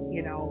part,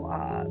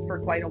 for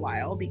quite a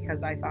while,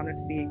 because I found it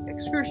to be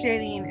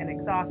excruciating and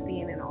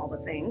exhausting and all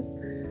the things.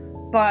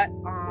 But,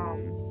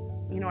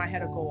 I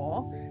had a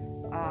goal.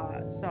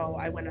 So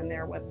I went in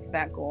there with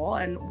that goal,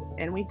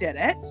 and we did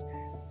it.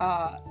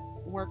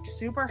 Worked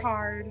super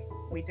hard.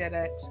 We did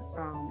it.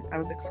 I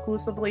was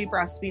exclusively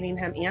breastfeeding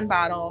him and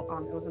bottle.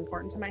 It was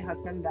important to my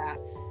husband that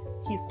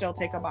he still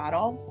take a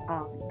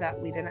bottle, that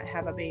we didn't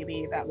have a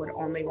baby that would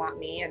only want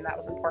me. And that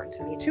was important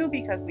to me too,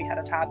 because we had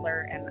a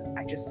toddler and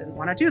I just didn't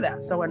want to do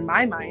that. So in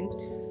my mind,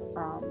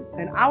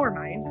 in our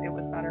mind, it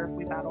was better if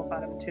we bottle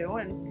fed him too.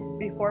 And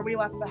before we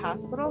left the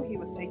hospital, he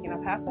was taking a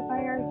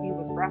pacifier, he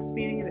was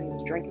breastfeeding, and he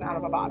was drinking out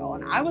of a bottle.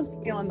 And I was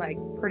feeling like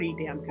pretty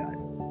damn good.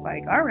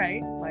 Like, all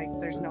right, like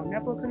there's no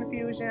nipple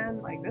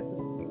confusion. Like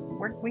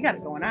we got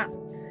it going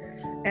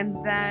on.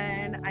 And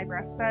then I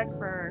breastfed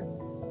for,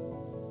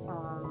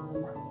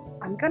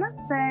 I'm gonna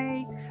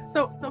say,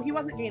 so he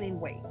wasn't gaining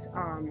weight.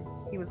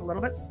 He was a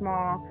little bit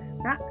small,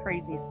 not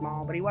crazy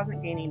small, but he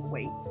wasn't gaining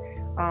weight.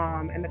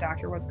 And the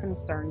doctor was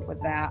concerned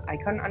with that. I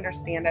couldn't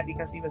understand it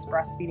because he was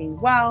breastfeeding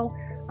well.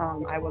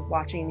 I was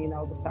watching,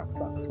 the suck,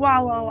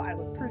 swallow. I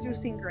was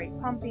producing great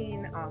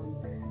pumping.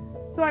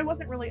 So I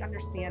wasn't really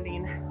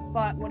understanding,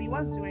 but what he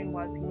was doing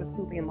was he was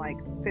pooping like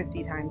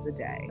 50 times a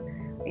day.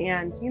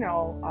 And, if you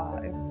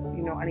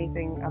know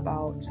anything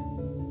about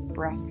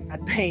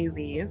breastfed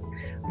babies,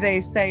 they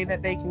say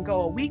that they can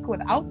go a week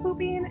without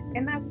pooping,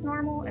 and that's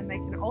normal. And they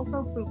can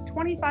also poop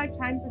 25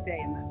 times a day,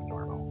 and that's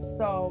normal.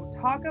 So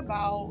talk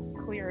about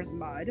clear as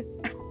mud,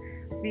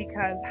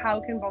 because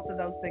how can both of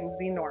those things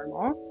be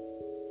normal?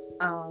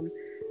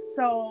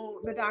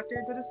 So the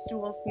doctor did a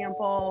stool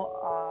sample,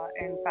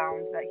 and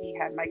found that he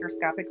had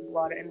microscopic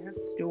blood in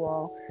his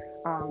stool.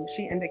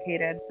 She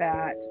indicated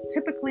that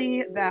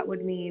typically that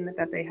would mean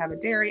that they have a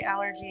dairy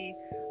allergy.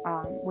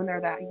 When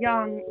they're that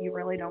young, you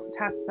really don't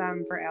test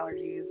them for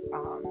allergies,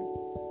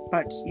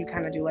 but you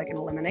kind of do like an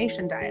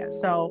elimination diet.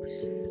 So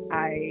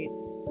I,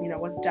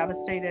 was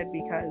devastated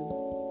because,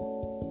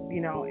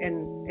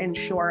 in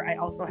short, I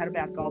also had a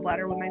bad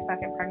gallbladder with my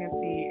second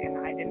pregnancy, and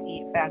I didn't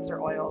eat fats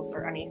or oils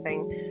or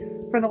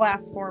anything for the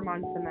last 4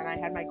 months. And then I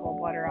had my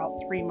gallbladder out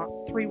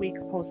 3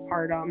 weeks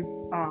postpartum.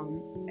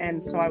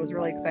 And so I was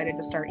really excited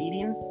to start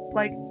eating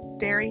like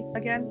dairy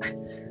again.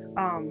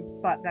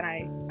 But then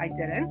I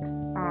didn't,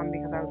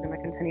 because I was going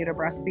to continue to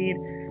breastfeed.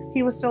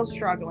 He was still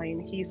struggling.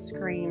 He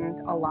screamed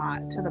a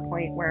lot to the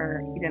point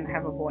where he didn't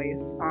have a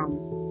voice.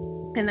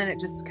 And then it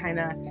just kind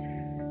of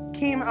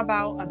came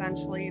about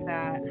eventually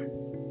that,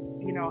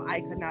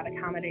 I could not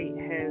accommodate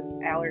his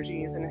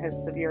allergies and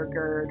his severe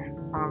GERD,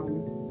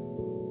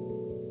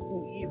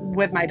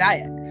 with my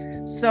diet.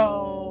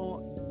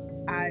 So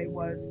I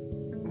was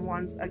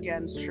once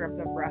again stripped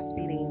of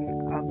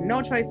breastfeeding of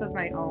no choice of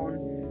my own.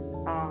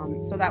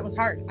 So that was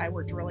hard. I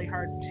worked really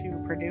hard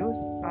to produce,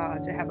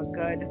 to have a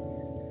good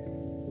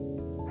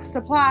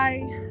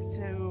supply,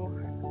 to,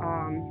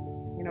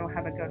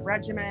 have a good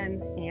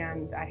regimen,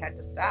 and I had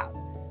to stop.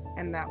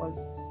 And that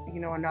was,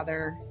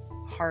 another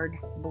hard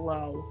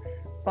blow.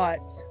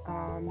 But,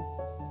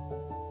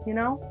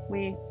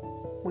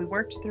 we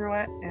worked through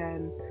it,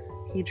 and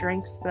he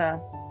drinks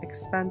the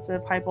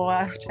expensive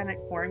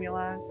hypoallergenic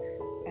formula,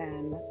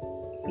 and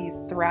he's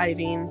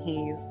thriving.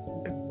 He's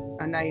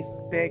a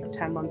nice big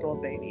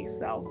 10-month-old baby.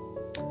 So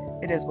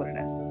it is what it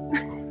is.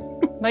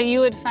 But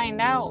you would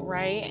find out,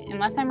 right?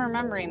 Unless I'm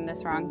remembering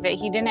this wrong, that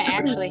he didn't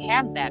actually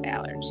have that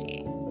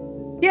allergy.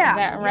 Yeah. Is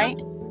that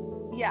right?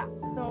 Yeah.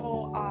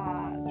 So,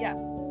 yes,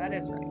 that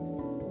is right.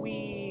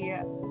 We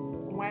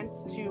went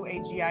to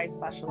a GI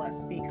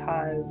specialist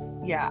because,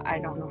 I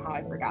don't know how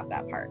I forgot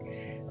that part.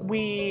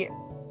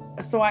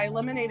 So I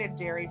eliminated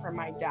dairy from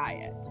my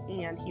diet,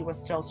 and he was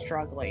still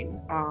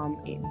struggling.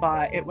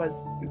 But it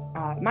was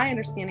my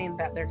understanding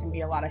that there can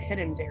be a lot of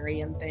hidden dairy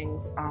and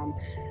things.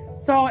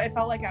 So it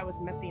felt like I was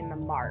missing the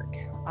mark.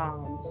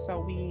 So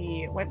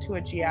we went to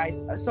a GI.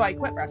 So I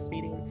quit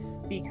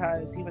breastfeeding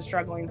because he was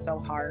struggling so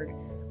hard.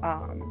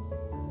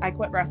 I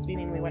quit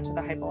breastfeeding. We went to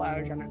the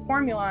hypoallergenic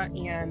formula,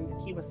 and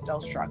he was still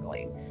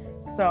struggling.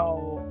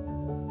 So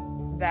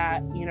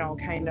that,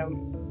 kind of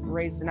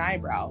raised an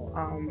eyebrow.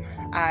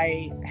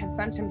 I had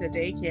sent him to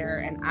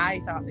daycare, and I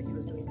thought that he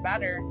was doing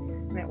better.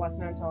 And it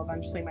wasn't until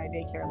eventually my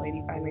daycare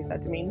lady finally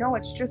said to me, no,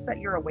 it's just that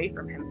you're away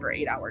from him for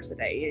 8 hours a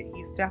day.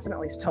 He's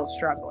definitely still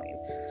struggling.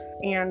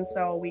 And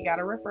so we got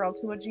a referral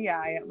to a GI.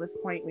 At this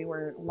point, we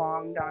were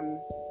long done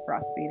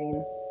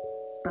breastfeeding.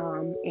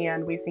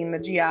 And we seen the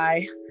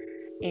GI,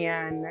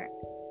 and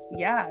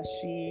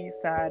she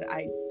said,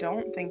 I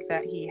don't think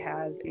that he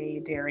has a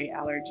dairy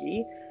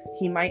allergy.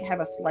 He might have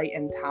a slight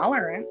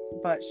intolerance,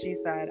 but she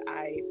said,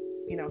 he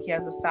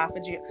has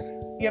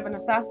you have an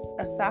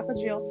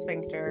esophageal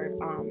sphincter.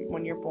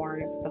 When you're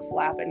born, it's the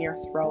flap in your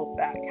throat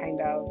that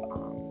kind of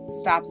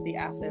stops the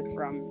acid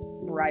from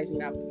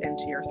rising up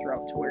into your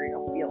throat to where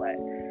you'll feel it.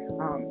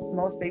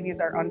 Most babies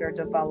are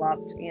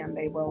underdeveloped, and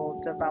they will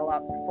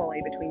develop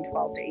fully between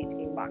 12 to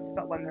 18 months.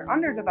 But when they're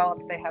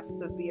underdeveloped, they have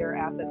severe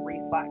acid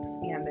reflux,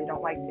 and they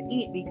don't like to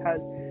eat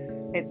because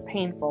it's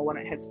painful when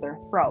it hits their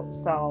throat.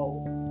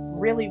 So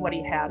really what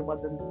he had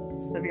was a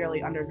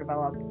severely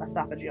underdeveloped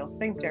esophageal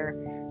sphincter.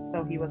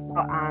 So he was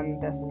put on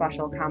this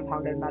special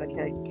compounded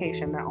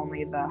medication that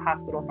only the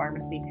hospital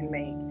pharmacy can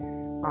make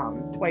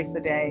twice a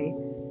day.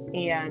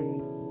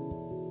 And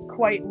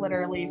quite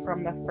literally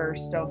from the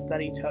first dose that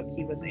he took,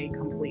 he was a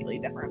completely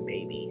different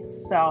baby.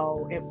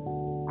 So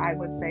I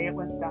would say it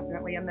was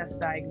definitely a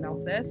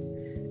misdiagnosis.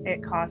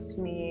 It cost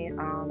me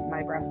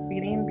my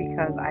breastfeeding,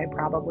 because I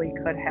probably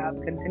could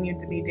have continued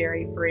to be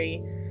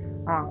dairy-free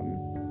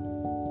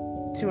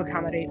to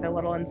accommodate the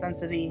little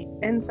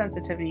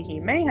insensitivity he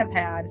may have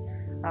had.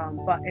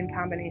 But in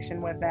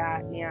combination with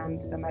that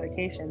and the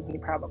medication, he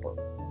probably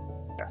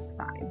just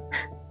fine.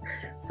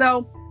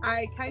 So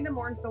I kind of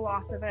mourned the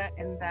loss of it,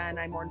 and then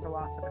I mourned the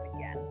loss of it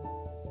again.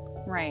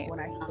 Right. When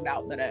I found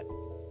out that it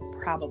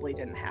probably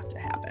didn't have to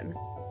happen.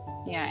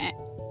 Yeah.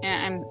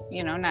 And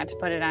I'm, not to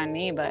put it on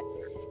me, but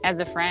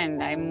as a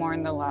friend, I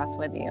mourn the loss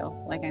with you.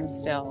 Like, I'm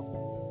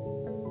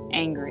still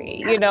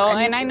angry,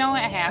 and I know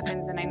it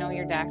happens, and I know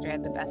your doctor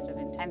had the best of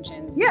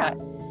intentions. Yeah.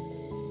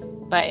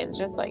 But it's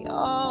just like,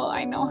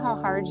 I know how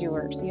hard you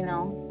worked,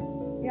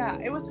 Yeah,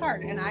 it was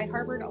hard, and I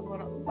harbored a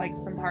little, like,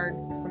 some hard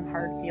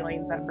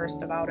feelings at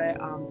first about it.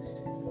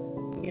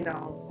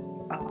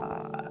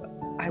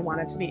 I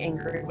wanted to be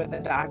angry with the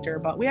doctor,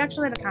 but we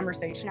actually had a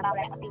conversation about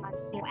it a few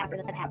months, after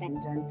this had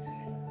happened, and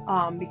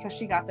because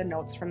she got the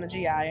notes from the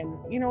GI, and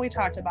we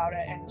talked about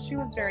it, and she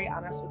was very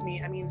honest with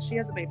me. I mean, she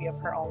has a baby of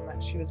her own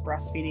that she was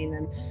breastfeeding,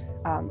 and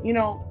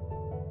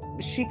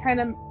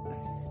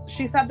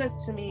she said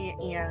this to me,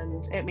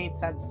 and it made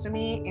sense to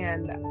me,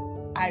 and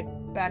I've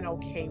been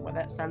okay with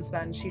it since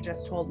then. She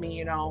just told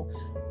me,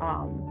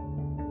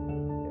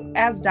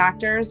 as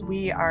doctors,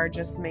 we are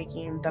just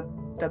making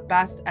the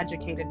best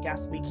educated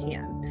guess we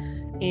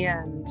can.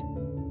 And,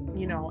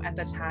 you know, at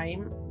the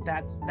time,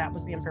 that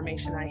was the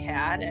information I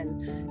had.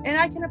 And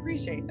I can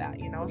appreciate that.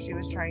 You know, she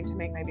was trying to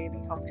make my baby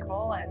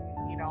comfortable and,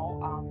 you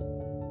know,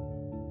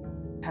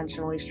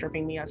 intentionally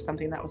stripping me of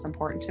something that was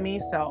important to me.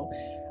 So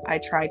I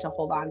tried to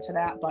hold on to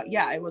that. But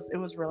yeah, it was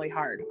really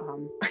hard.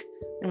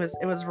 It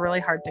was a really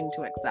hard thing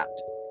to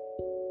accept.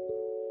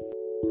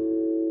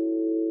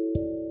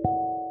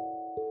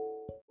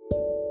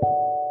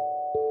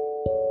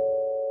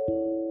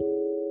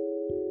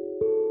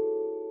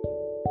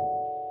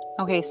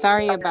 Okay,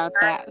 sorry about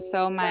that.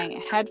 So my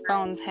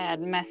headphones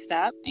had messed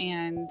up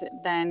and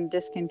then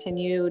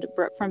discontinued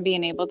Brooke from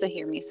being able to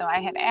hear me. So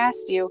I had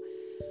asked you,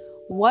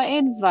 what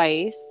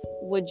advice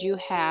would you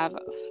have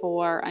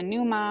for a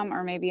new mom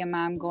or maybe a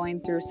mom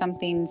going through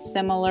something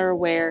similar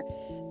where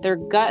their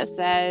gut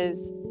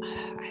says,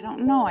 I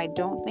don't know, I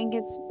don't think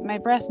it's my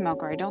breast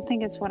milk, or I don't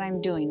think it's what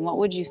I'm doing? What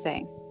would you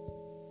say?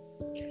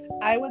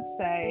 I would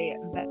say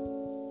that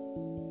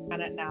on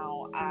it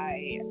now,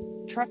 I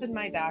trusted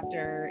my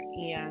doctor,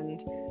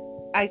 and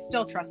I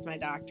still trust my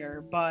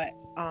doctor, but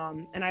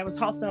and I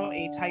was also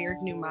a tired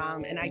new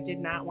mom, and I did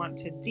not want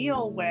to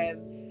deal with,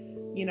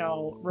 you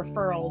know,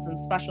 referrals and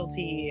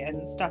specialty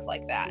and stuff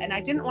like that. And I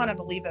didn't want to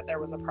believe that there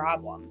was a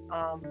problem.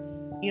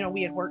 You know,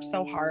 we had worked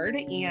so hard,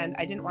 and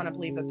I didn't want to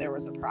believe that there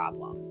was a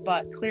problem.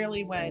 But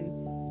clearly,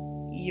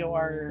 when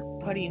you're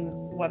putting,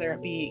 whether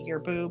it be your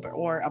boob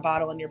or a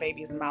bottle in your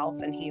baby's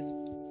mouth, and he's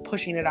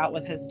pushing it out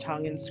with his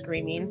tongue and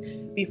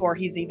screaming before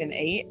he's even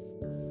ate,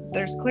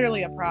 there's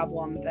clearly a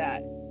problem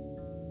that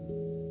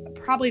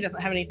probably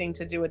doesn't have anything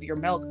to do with your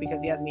milk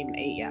because he hasn't even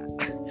ate yet.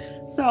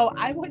 So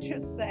I would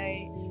just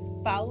say,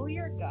 follow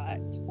your gut.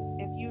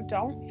 If you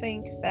don't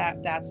think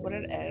that that's what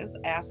it is,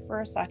 ask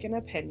for a second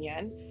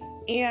opinion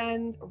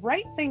and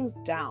write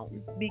things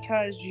down,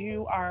 because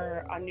you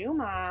are a new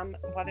mom,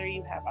 whether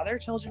you have other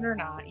children or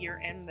not. You're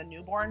in the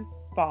newborn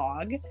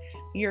fog,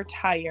 you're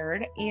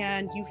tired,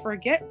 and you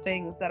forget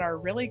things that are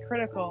really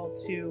critical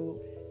to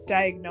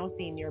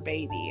diagnosing your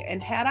baby.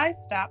 And had I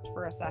stopped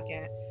for a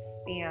second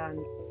and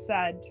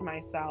said to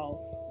myself,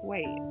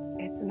 wait,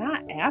 it's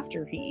not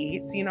after he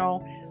eats, you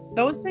know,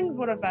 those things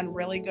would have been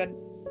really good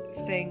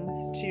things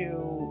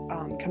to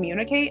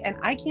communicate. And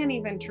I can't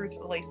even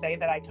truthfully say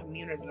that I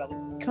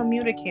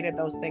communicated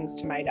those things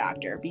to my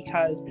doctor,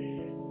 because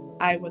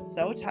I was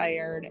so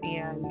tired,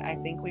 and I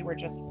think we were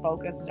just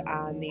focused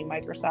on the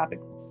microscopic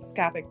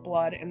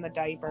blood in the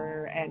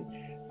diaper. And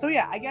so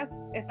yeah, I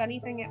guess if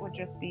anything, it would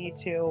just be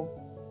to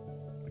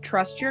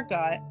trust your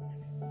gut,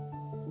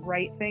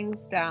 write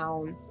things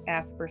down,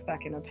 ask for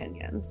second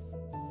opinions.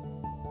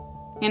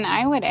 And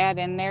I would add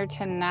in there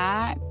to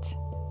not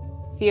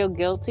feel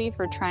guilty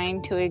for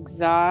trying to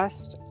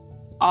exhaust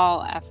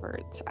all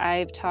efforts.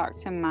 I've talked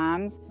to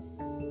moms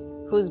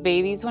whose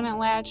babies wouldn't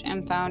latch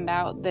and found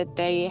out that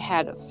they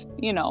had,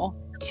 you know,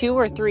 2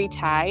 or 3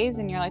 ties,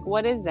 and you're like,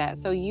 what is that?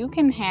 So you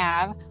can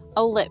have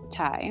a lip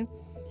tie.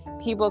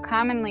 People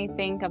commonly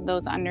think of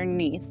those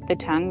underneath the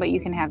tongue, but you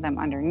can have them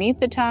underneath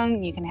the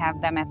tongue, you can have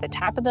them at the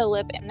top of the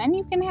lip, and then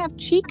you can have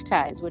cheek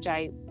ties, which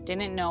I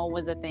didn't know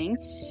was a thing,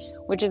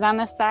 which is on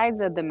the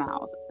sides of the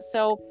mouth.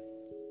 So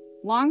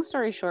long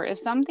story short, if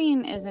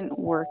something isn't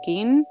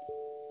working,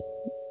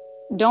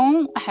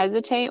 don't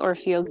hesitate or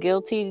feel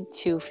guilty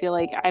to feel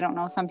like, I don't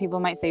know, some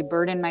people might say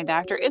burden my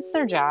doctor. It's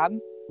their job.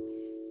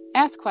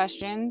 Ask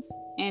questions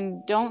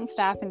and don't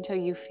stop until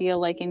you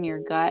feel like in your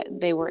gut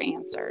they were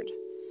answered.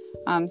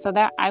 So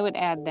that I would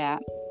add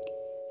that.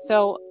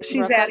 So she's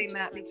Brooke, adding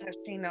that because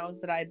she knows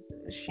that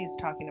she's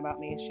talking about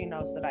me. She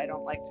knows that I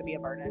don't like to be a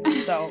burden.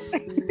 So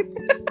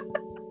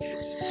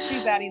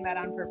she's adding that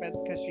on purpose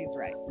because she's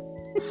right.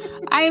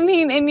 I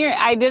mean,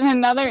 I did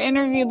another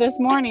interview this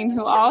morning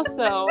who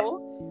also,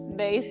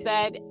 they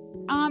said,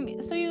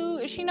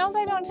 she knows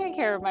I don't take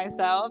care of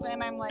myself.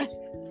 And I'm like,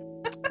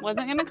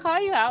 wasn't going to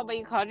call you out, but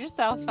you called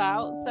yourself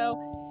out.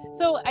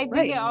 So I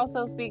think It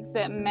also speaks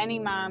that many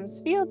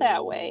moms feel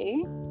that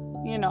way,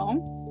 you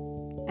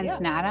know, and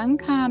it's not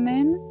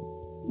uncommon.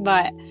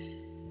 But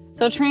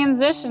so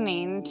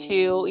transitioning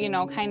to, you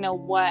know, kind of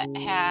what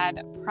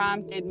had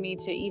prompted me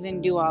to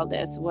even do all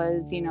this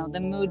was, you know, the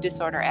mood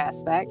disorder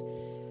aspect.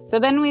 So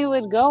then we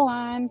would go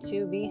on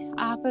to the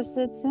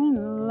opposites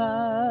in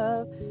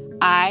love.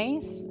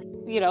 I,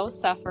 you know,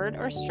 suffered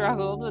or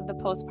struggled with the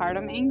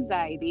postpartum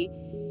anxiety.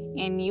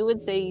 And you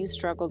would say you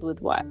struggled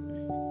with what?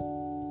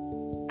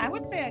 I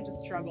would say I just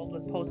struggled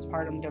with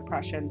postpartum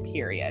depression,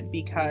 period,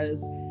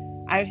 because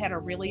I had a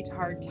really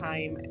hard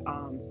time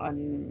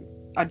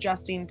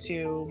adjusting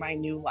to my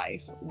new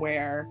life,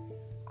 where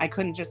I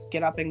couldn't just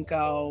get up and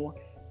go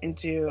and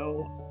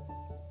do,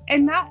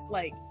 and not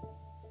like,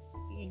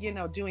 you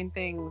know, doing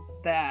things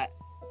that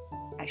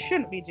I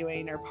shouldn't be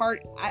doing, or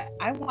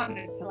I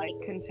wanted to like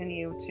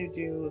continue to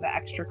do the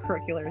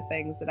extracurricular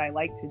things that I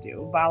like to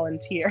do,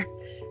 volunteer.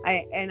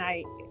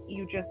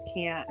 You just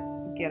can't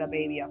get a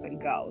baby up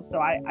and go. So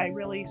I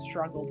really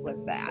struggled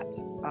with that.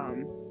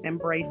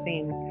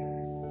 Embracing,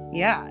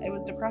 it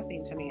was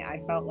depressing to me. I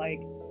felt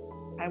like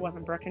I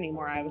wasn't Brooke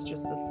anymore. I was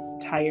just this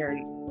tired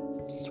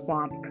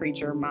swamp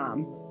creature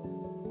mom.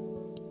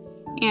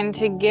 And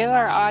to give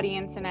our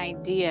audience an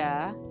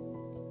idea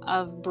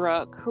of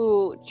Brooke,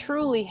 who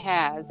truly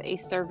has a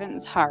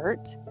servant's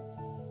heart,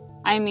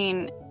 I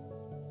mean,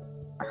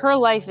 her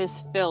life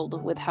is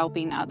filled with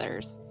helping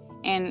others.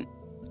 And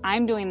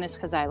I'm doing this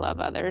because I love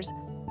others,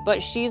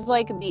 but she's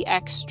like the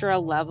extra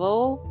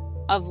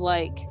level of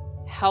like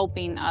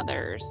helping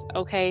others.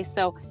 Okay,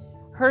 so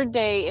her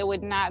day, it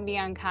would not be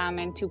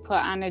uncommon to put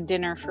on a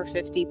dinner for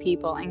 50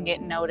 people and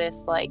get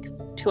noticed like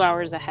 2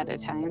 hours ahead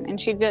of time. And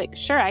she'd be like,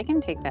 sure, I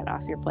can take that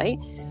off your plate.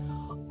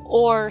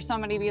 Or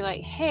somebody be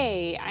like,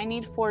 hey, I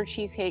need 4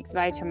 cheesecakes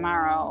by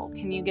tomorrow.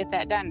 Can you get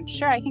that done?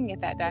 Sure, I can get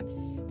that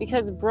done.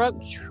 Because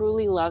Brooke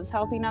truly loves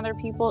helping other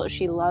people.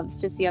 She loves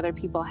to see other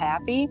people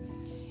happy.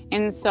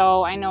 And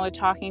so I know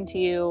talking to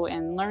you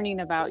and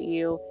learning about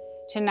you,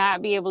 to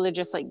not be able to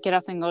just like get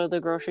up and go to the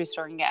grocery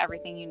store and get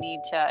everything you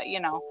need to, you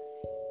know,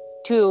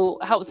 to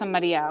help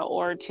somebody out,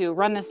 or to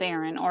run this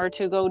errand, or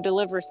to go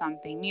deliver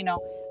something, you know,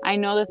 I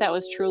know that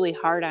was truly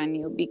hard on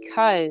you,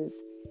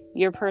 because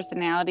your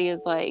personality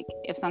is like,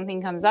 if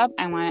something comes up,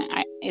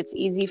 it's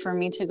easy for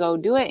me to go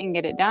do it and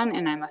get it done,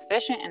 and I'm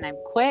efficient and I'm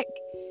quick.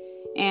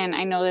 And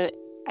I know that,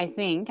 I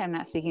think, I'm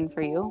not speaking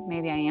for you,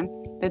 maybe I am,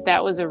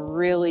 that was a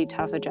really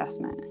tough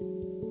adjustment.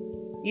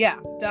 Yeah,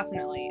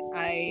 definitely.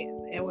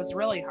 It was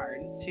really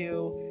hard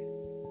to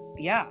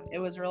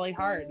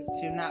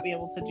not be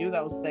able to do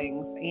those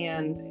things.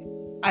 And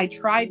I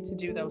tried to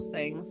do those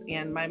things,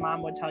 and my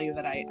mom would tell you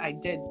that I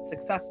did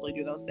successfully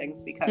do those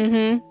things, because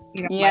you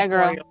know, yeah, my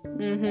girl,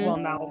 will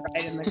now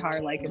ride in the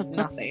car like it's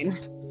nothing.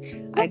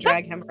 I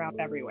drag him around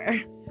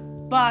everywhere.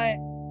 But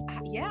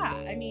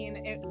yeah, I mean,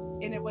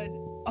 it would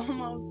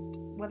almost,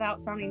 without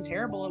sounding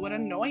terrible, it would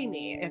annoy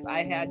me if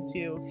I had to,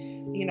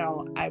 you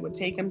know, I would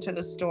take him to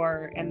the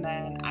store, and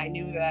then I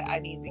knew that I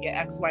needed to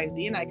get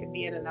XYZ, and I could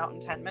be in and out in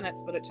 10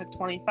 minutes, but it took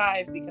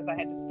 25 because I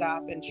had to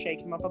stop and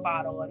shake him up a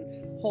bottle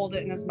and hold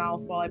it in his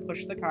mouth while I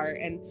pushed the cart.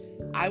 And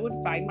I would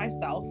find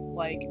myself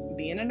like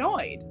being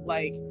annoyed,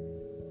 like,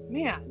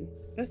 man,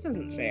 this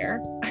isn't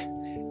fair.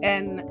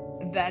 And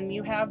then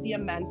you have the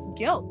immense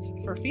guilt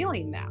for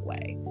feeling that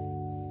way.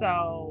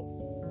 So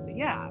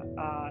yeah,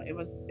 it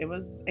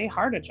was a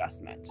hard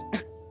adjustment,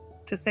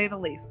 to say the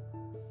least.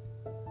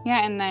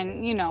 Yeah, and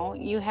then, you know,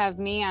 you have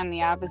me on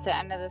the opposite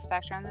end of the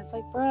spectrum that's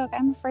like, Brooke,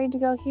 I'm afraid to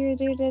go here,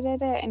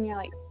 and you're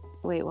like,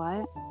 wait,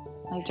 what?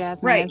 Like,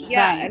 Jasmine, right?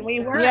 Yeah, fine. and we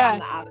were on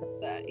the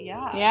opposite.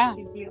 Yeah,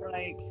 she'd be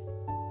like,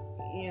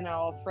 you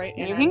know, afraid.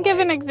 You can give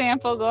an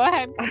example. Go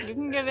ahead. You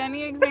can give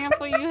any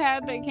example you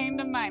had that came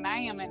to mind. I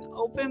am an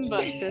open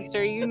book,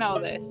 sister. You know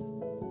this.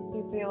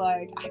 You'd be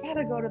like, I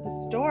gotta go to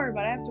the store,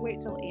 but I have to wait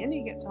till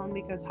Andy gets home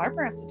because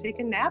Harper has to take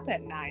a nap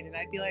at 9. And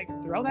I'd be like,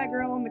 throw that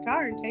girl in the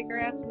car and take her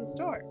ass to the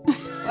store.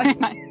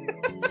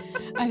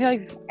 I'd be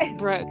like,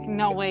 Brooke,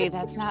 no way,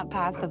 that's not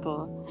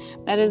possible.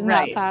 That is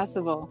not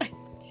possible.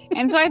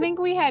 And so I think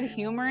we had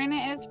humor in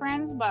it as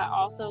friends, but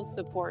also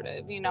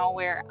supportive, you know,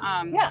 where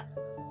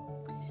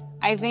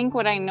I think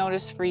what I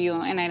noticed for you,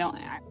 and I don't,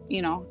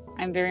 you know,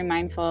 I'm very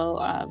mindful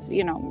of,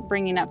 you know,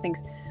 bringing up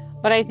things.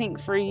 But I think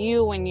for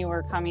you, when you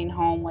were coming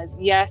home, was,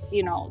 yes,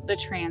 you know, the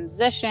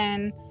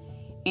transition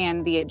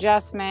and the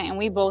adjustment. And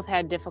we both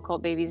had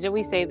difficult babies. Did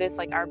we say this?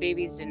 Like, our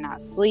babies did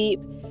not sleep.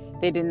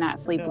 They did not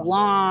sleep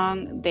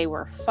long. They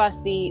were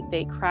fussy.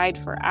 They cried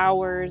for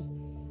hours.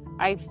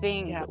 I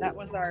think... Yeah, that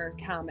was our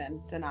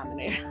common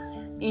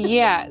denominator.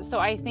 Yeah. So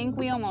I think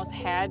we almost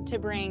had to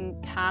bring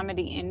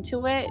comedy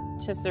into it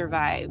to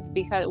survive.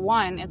 Because,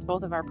 one, it's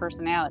both of our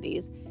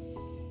personalities.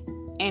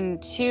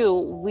 And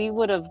 2, we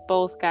would have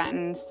both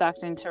gotten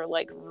sucked into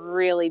like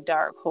really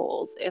dark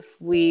holes if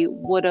we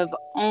would have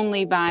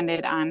only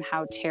bonded on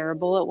how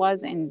terrible it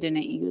was and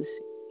didn't use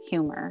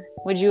humor.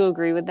 Would you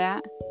agree with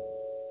that?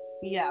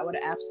 Yeah, I would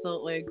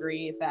absolutely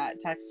agree that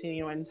texting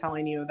you and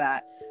telling you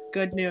that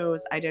good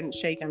news, I didn't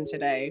shake him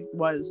today,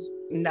 was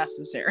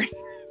necessary.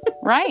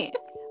 Right.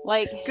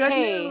 Like, good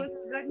news.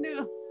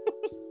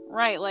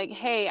 Right, like,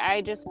 hey,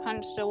 I just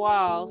punched a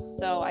wall,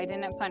 so I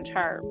didn't punch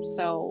Harp,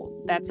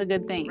 so that's a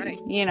good thing, right.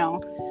 You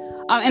know.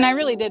 And I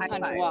really did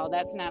punch a wall.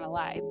 That's not a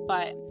lie.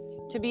 But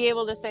to be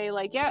able to say,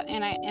 like, yeah,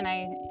 and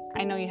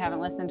I know you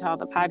haven't listened to all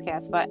the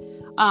podcasts, but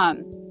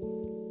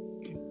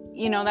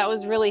you know, that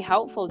was really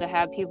helpful to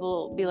have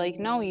people be like,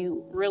 no,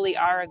 you really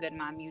are a good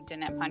mom. You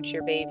didn't punch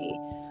your baby,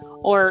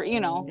 or you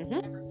know,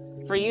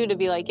 for you to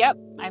be like, yep,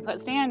 I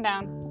put Stan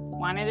down.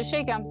 Wanted to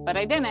shake him, but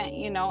I didn't,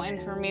 you know,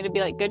 and for me to be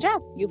like, good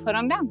job, you put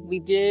him down. We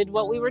did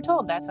what we were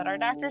told. That's what our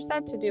doctor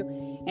said to do.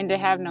 And to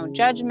have no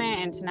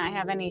judgment and to not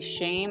have any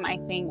shame, I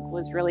think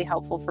was really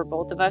helpful for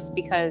both of us,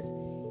 because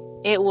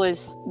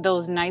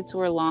those nights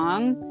were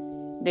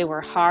long. They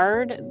were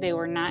hard. They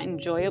were not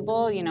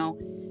enjoyable. You know,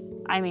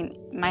 I mean,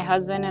 my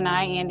husband and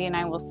I, Andy and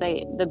I, will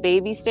say the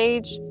baby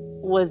stage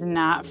was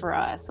not for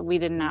us. We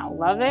did not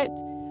love it.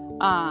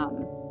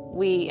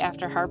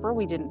 After Harper,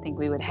 we didn't think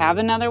we would have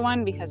another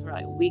one, because we're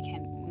like,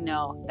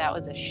 no, that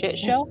was a shit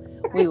show.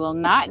 We will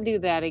not do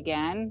that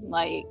again.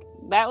 Like,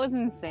 that was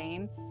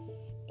insane.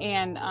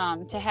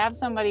 And to have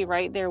somebody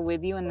right there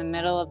with you in the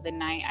middle of the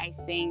night, I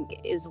think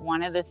is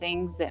one of the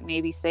things that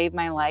maybe saved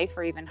my life,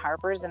 or even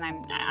Harper's. And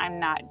I'm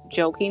not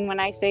joking when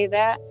I say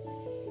that,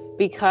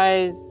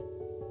 because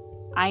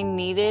I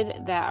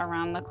needed that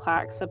around the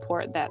clock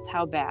support. That's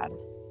how bad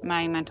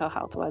my mental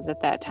health was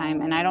at that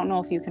time. And I don't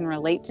know if you can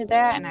relate to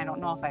that, and I don't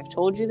know if I've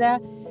told you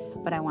that,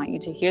 but I want you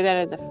to hear that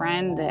as a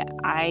friend, that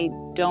I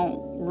don't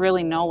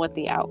really know what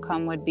the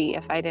outcome would be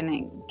if I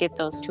didn't get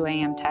those 2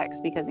 a.m.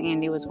 texts because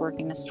Andy was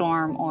working a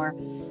storm, or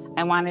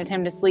I wanted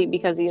him to sleep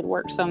because he had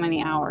worked so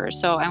many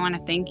hours. So I want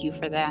to thank you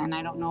for that. And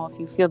I don't know if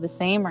you feel the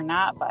same or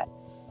not, but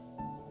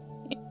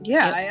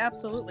yeah, I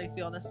absolutely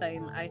feel the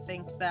same. I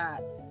think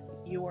that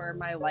you were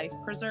my life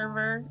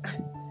preserver,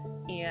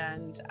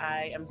 and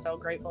I am so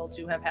grateful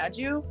to have had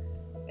you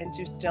and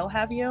to still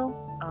have you.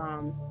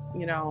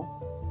 You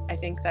know, I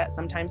think that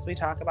sometimes we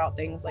talk about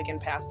things like in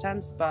past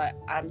tense, but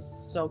I'm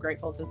so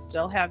grateful to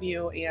still have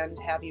you and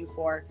have you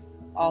for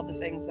all the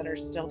things that are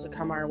still to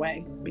come our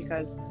way,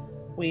 because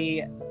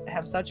we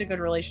have such a good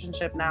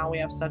relationship now. We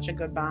have such a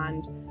good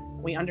bond.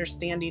 We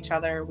understand each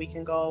other. We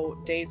can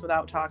go days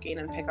without talking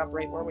and pick up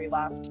right where we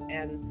left.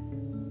 And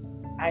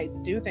I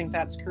do think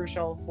that's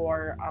crucial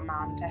for a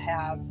mom to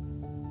have,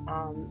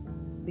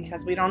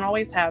 because we don't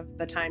always have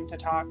the time to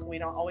talk. We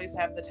don't always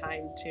have the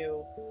time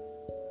to,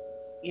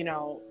 you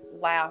know,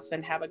 laugh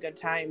and have a good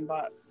time,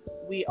 but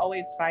we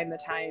always find the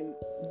time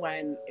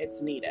when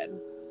it's needed.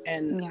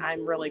 And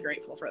I'm really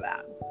grateful for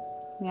that.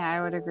 Yeah,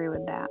 I would agree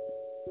with that.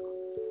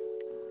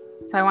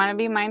 So I want to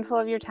be mindful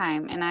of your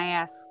time, and I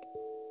ask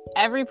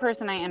every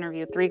person I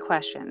interview 3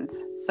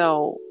 questions.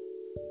 So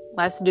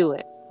let's do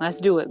it. Let's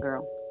do it,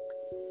 girl.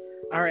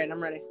 All right,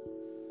 I'm ready.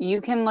 You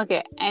can look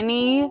at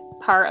any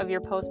part of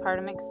your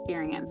postpartum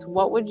experience.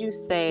 What would you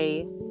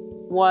say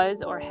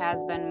was or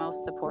has been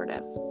most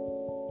supportive?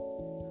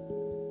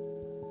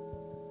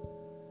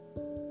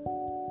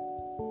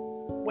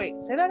 Wait,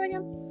 say that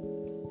again?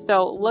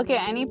 So look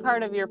at any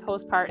part of your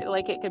postpartum,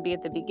 like it could be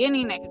at the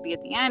beginning, it could be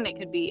at the end, it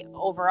could be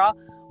overall.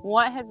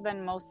 What has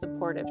been most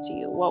supportive to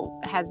you?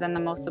 What has been the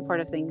most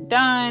supportive thing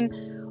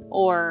done?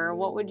 Or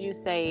what would you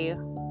say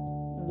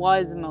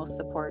was most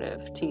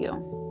supportive to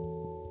you?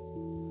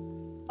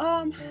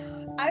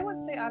 I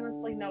would say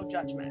honestly, no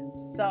judgment.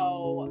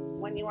 So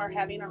when you are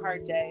having a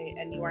hard day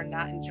and you are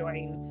not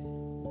enjoying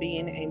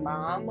being a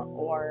mom,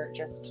 or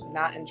just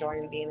not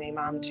enjoying being a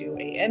mom to an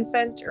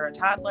infant or a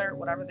toddler,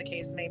 whatever the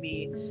case may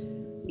be,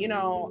 you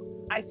know,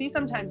 I see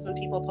sometimes when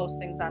people post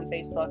things on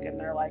Facebook and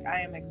they're like, I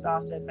am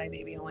exhausted, my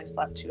baby only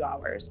slept 2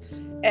 hours.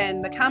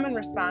 And the common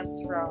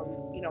response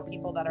from, you know,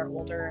 people that are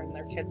older and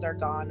their kids are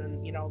gone,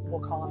 and, you know,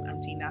 we'll call them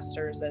empty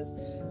nesters, is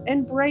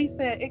embrace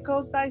it. It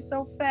goes by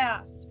so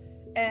fast.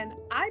 And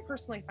I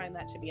personally find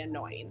that to be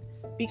annoying,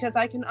 because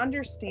I can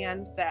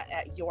understand that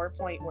at your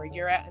point where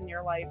you're at in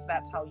your life,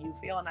 that's how you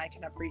feel, and I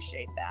can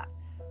appreciate that.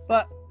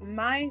 But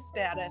my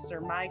status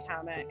or my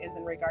comment is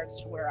in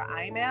regards to where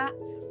I'm at.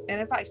 And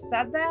if I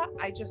said that,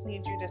 I just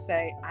need you to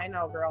say, I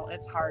know, girl,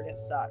 it's hard, it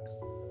sucks.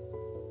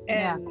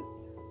 And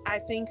I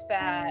think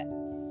that,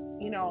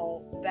 you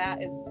know,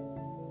 that is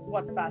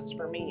what's best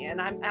for me.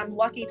 And I'm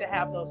lucky to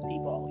have those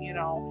people, you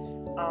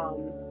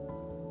know.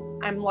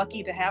 I'm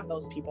lucky to have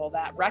those people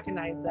that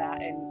recognize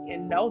that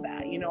and know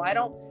that, you know, I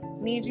don't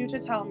need you to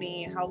tell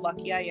me how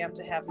lucky I am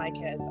to have my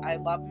kids. I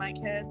love my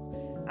kids.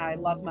 I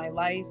love my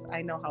life.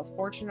 I know how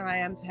fortunate I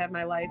am to have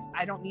my life.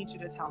 I don't need you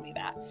to tell me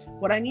that.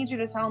 What I need you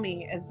to tell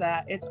me is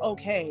that it's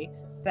okay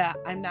that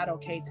I'm not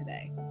okay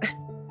today.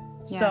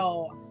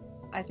 So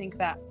I think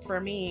that for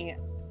me,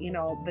 you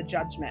know, the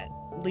judgment,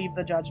 leave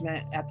the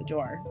judgment at the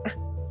door.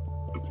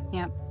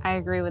 Yep, I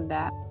agree with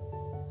that.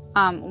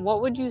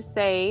 What would you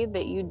say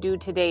that you do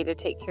today to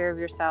take care of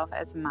yourself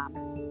as a mom?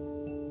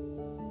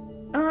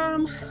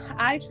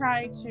 I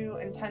try to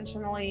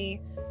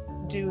intentionally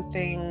do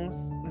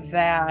things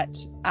that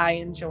I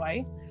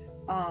enjoy.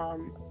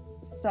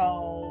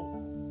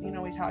 So, you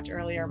know, we talked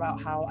earlier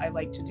about how I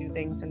like to do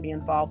things and be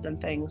involved in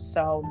things.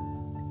 So,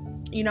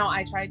 you know,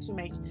 I try to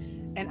make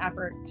an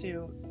effort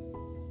to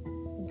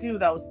do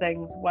those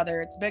things,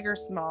 whether it's big or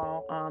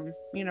small.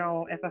 You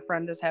know, if a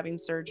friend is having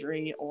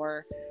surgery,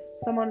 or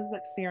someone has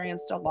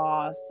experienced a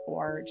loss,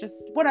 or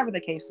just whatever the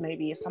case may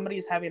be,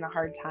 somebody's having a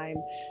hard time,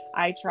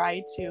 I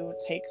try to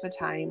take the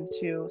time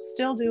to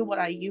still do what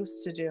I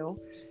used to do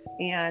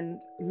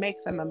and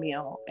make them a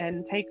meal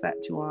and take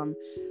that to them,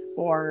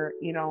 or,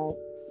 you know,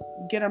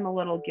 get them a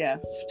little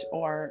gift,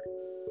 or,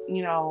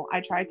 you know, I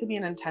try to be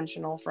an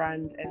intentional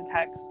friend and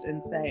text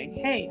and say,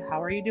 hey,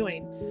 how are you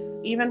doing?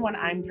 Even when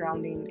I'm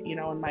drowning, you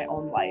know, in my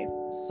own life.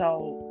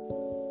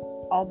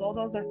 So although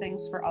those are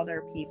things for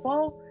other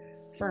people,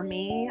 for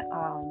me,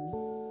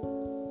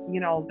 you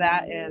know,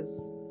 that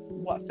is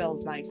what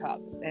fills my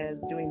cup,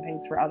 is doing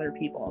things for other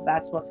people.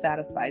 That's what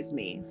satisfies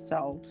me.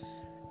 So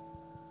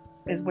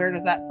as weird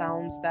as that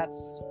sounds,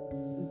 that's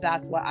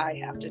what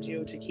I have to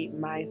do to keep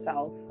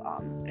myself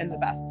in the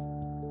best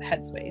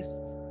headspace.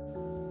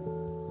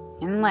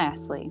 And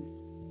lastly,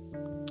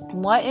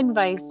 what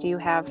advice do you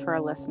have for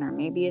a listener?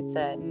 Maybe it's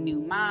a new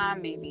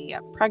mom, maybe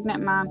a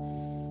pregnant mom,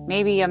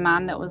 maybe a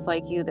mom that was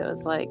like you, that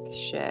was like,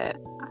 shit,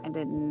 I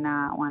did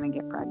not want to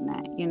get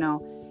pregnant. You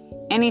know,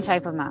 any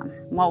type of mom.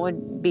 What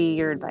would be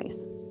your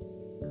advice?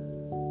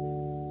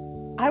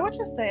 I would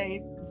just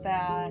say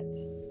that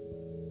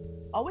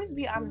always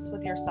be honest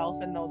with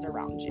yourself and those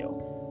around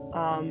you.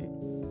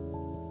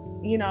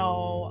 You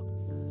know,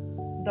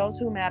 those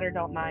who matter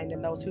don't mind,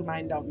 and those who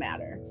mind don't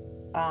matter.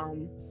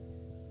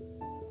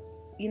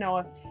 You know,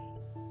 if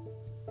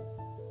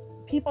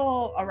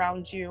people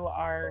around you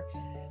are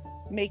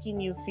making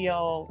you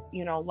feel,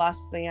 you know,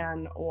 less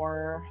than,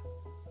 or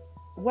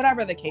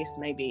whatever the case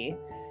may be,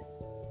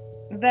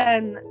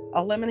 then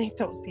eliminate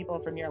those people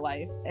from your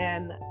life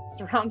and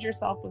surround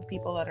yourself with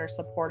people that are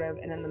supportive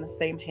and in the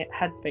same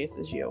headspace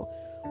as you.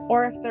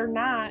 Or if they're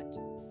not,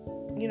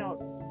 you know,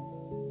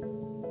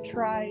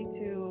 try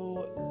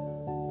to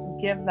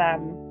give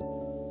them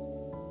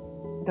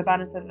the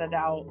benefit of the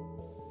doubt,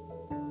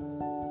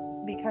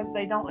 because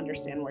they don't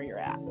understand where you're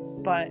at.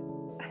 But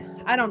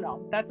I don't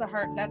know. I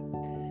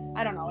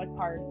don't know. It's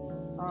hard.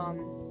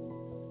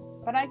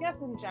 But I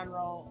guess in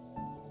general,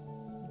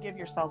 give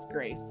yourself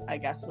grace, I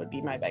guess, would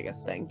be my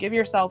biggest thing. Give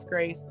yourself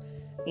grace.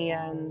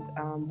 And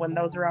when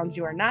those around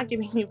you are not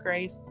giving you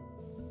grace,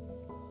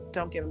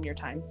 don't give them your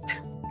time.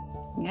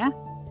 Yeah.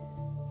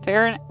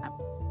 Fair enough.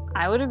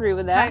 I would agree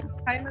with that.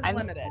 Time is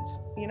limited.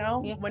 You know,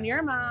 when you're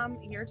a mom,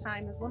 your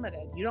time is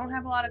limited. You don't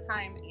have a lot of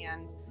time.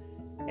 And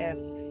if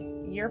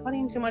you're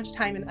putting too much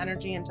time and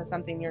energy into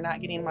something you're not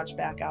getting much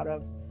back out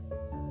of,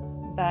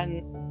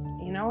 then,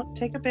 you know,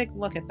 take a big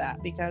look at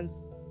that,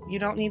 because you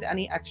don't need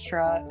any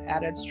extra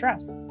added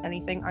stress,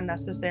 anything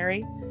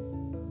unnecessary.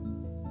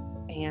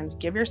 And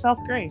give yourself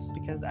grace,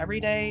 because every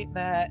day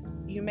that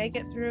you make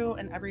it through,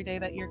 and every day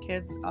that your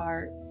kids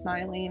are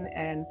smiling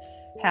and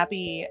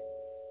happy,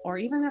 or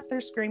even if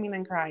they're screaming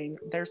and crying,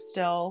 they're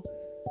still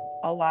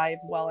alive,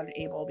 well, and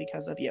able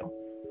because of you.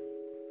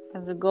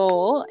 Because the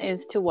goal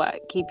is to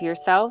what? Keep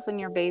yourself and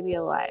your baby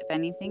alive.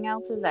 Anything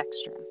else is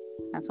extra.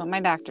 That's what my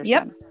doctor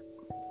said.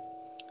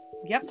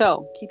 Yep.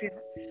 So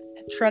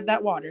tread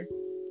that water.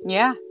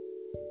 Yeah.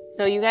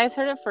 So you guys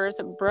heard it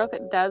first. Brooke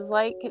does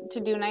like to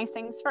do nice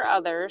things for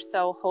others.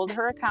 So hold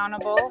her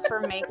accountable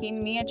for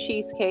making me a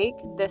cheesecake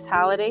this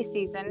holiday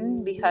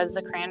season, because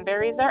the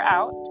cranberries are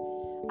out.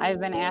 I've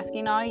been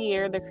asking all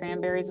year. The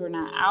cranberries were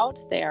not out.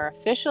 They are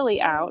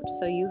officially out.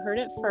 So you heard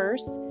it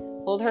first.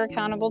 Hold her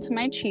accountable to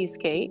my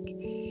cheesecake.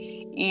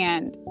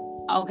 And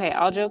okay,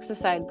 all jokes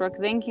aside, Brooke,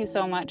 thank you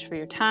so much for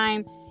your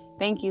time.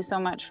 Thank you so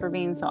much for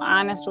being so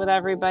honest with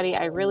everybody.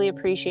 I really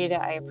appreciate it.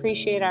 I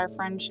appreciate our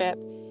friendship.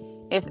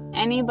 If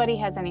anybody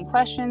has any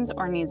questions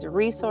or needs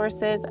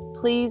resources,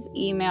 please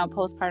email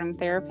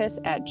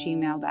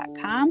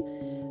postpartumtherapist@gmail.com.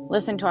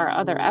 Listen to our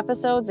other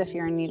episodes if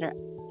you're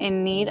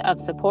in need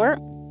of support,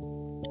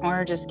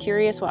 or just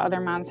curious what other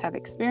moms have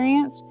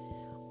experienced.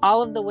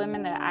 All of the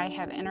women that I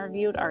have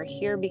interviewed are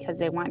here because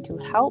they want to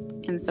help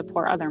and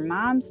support other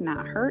moms,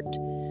 not hurt.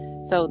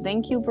 So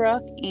thank you,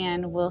 Brooke,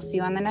 and we'll see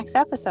you on the next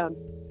episode.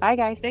 Bye,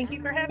 guys. Thank you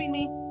for having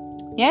me.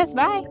 Yes,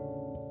 bye.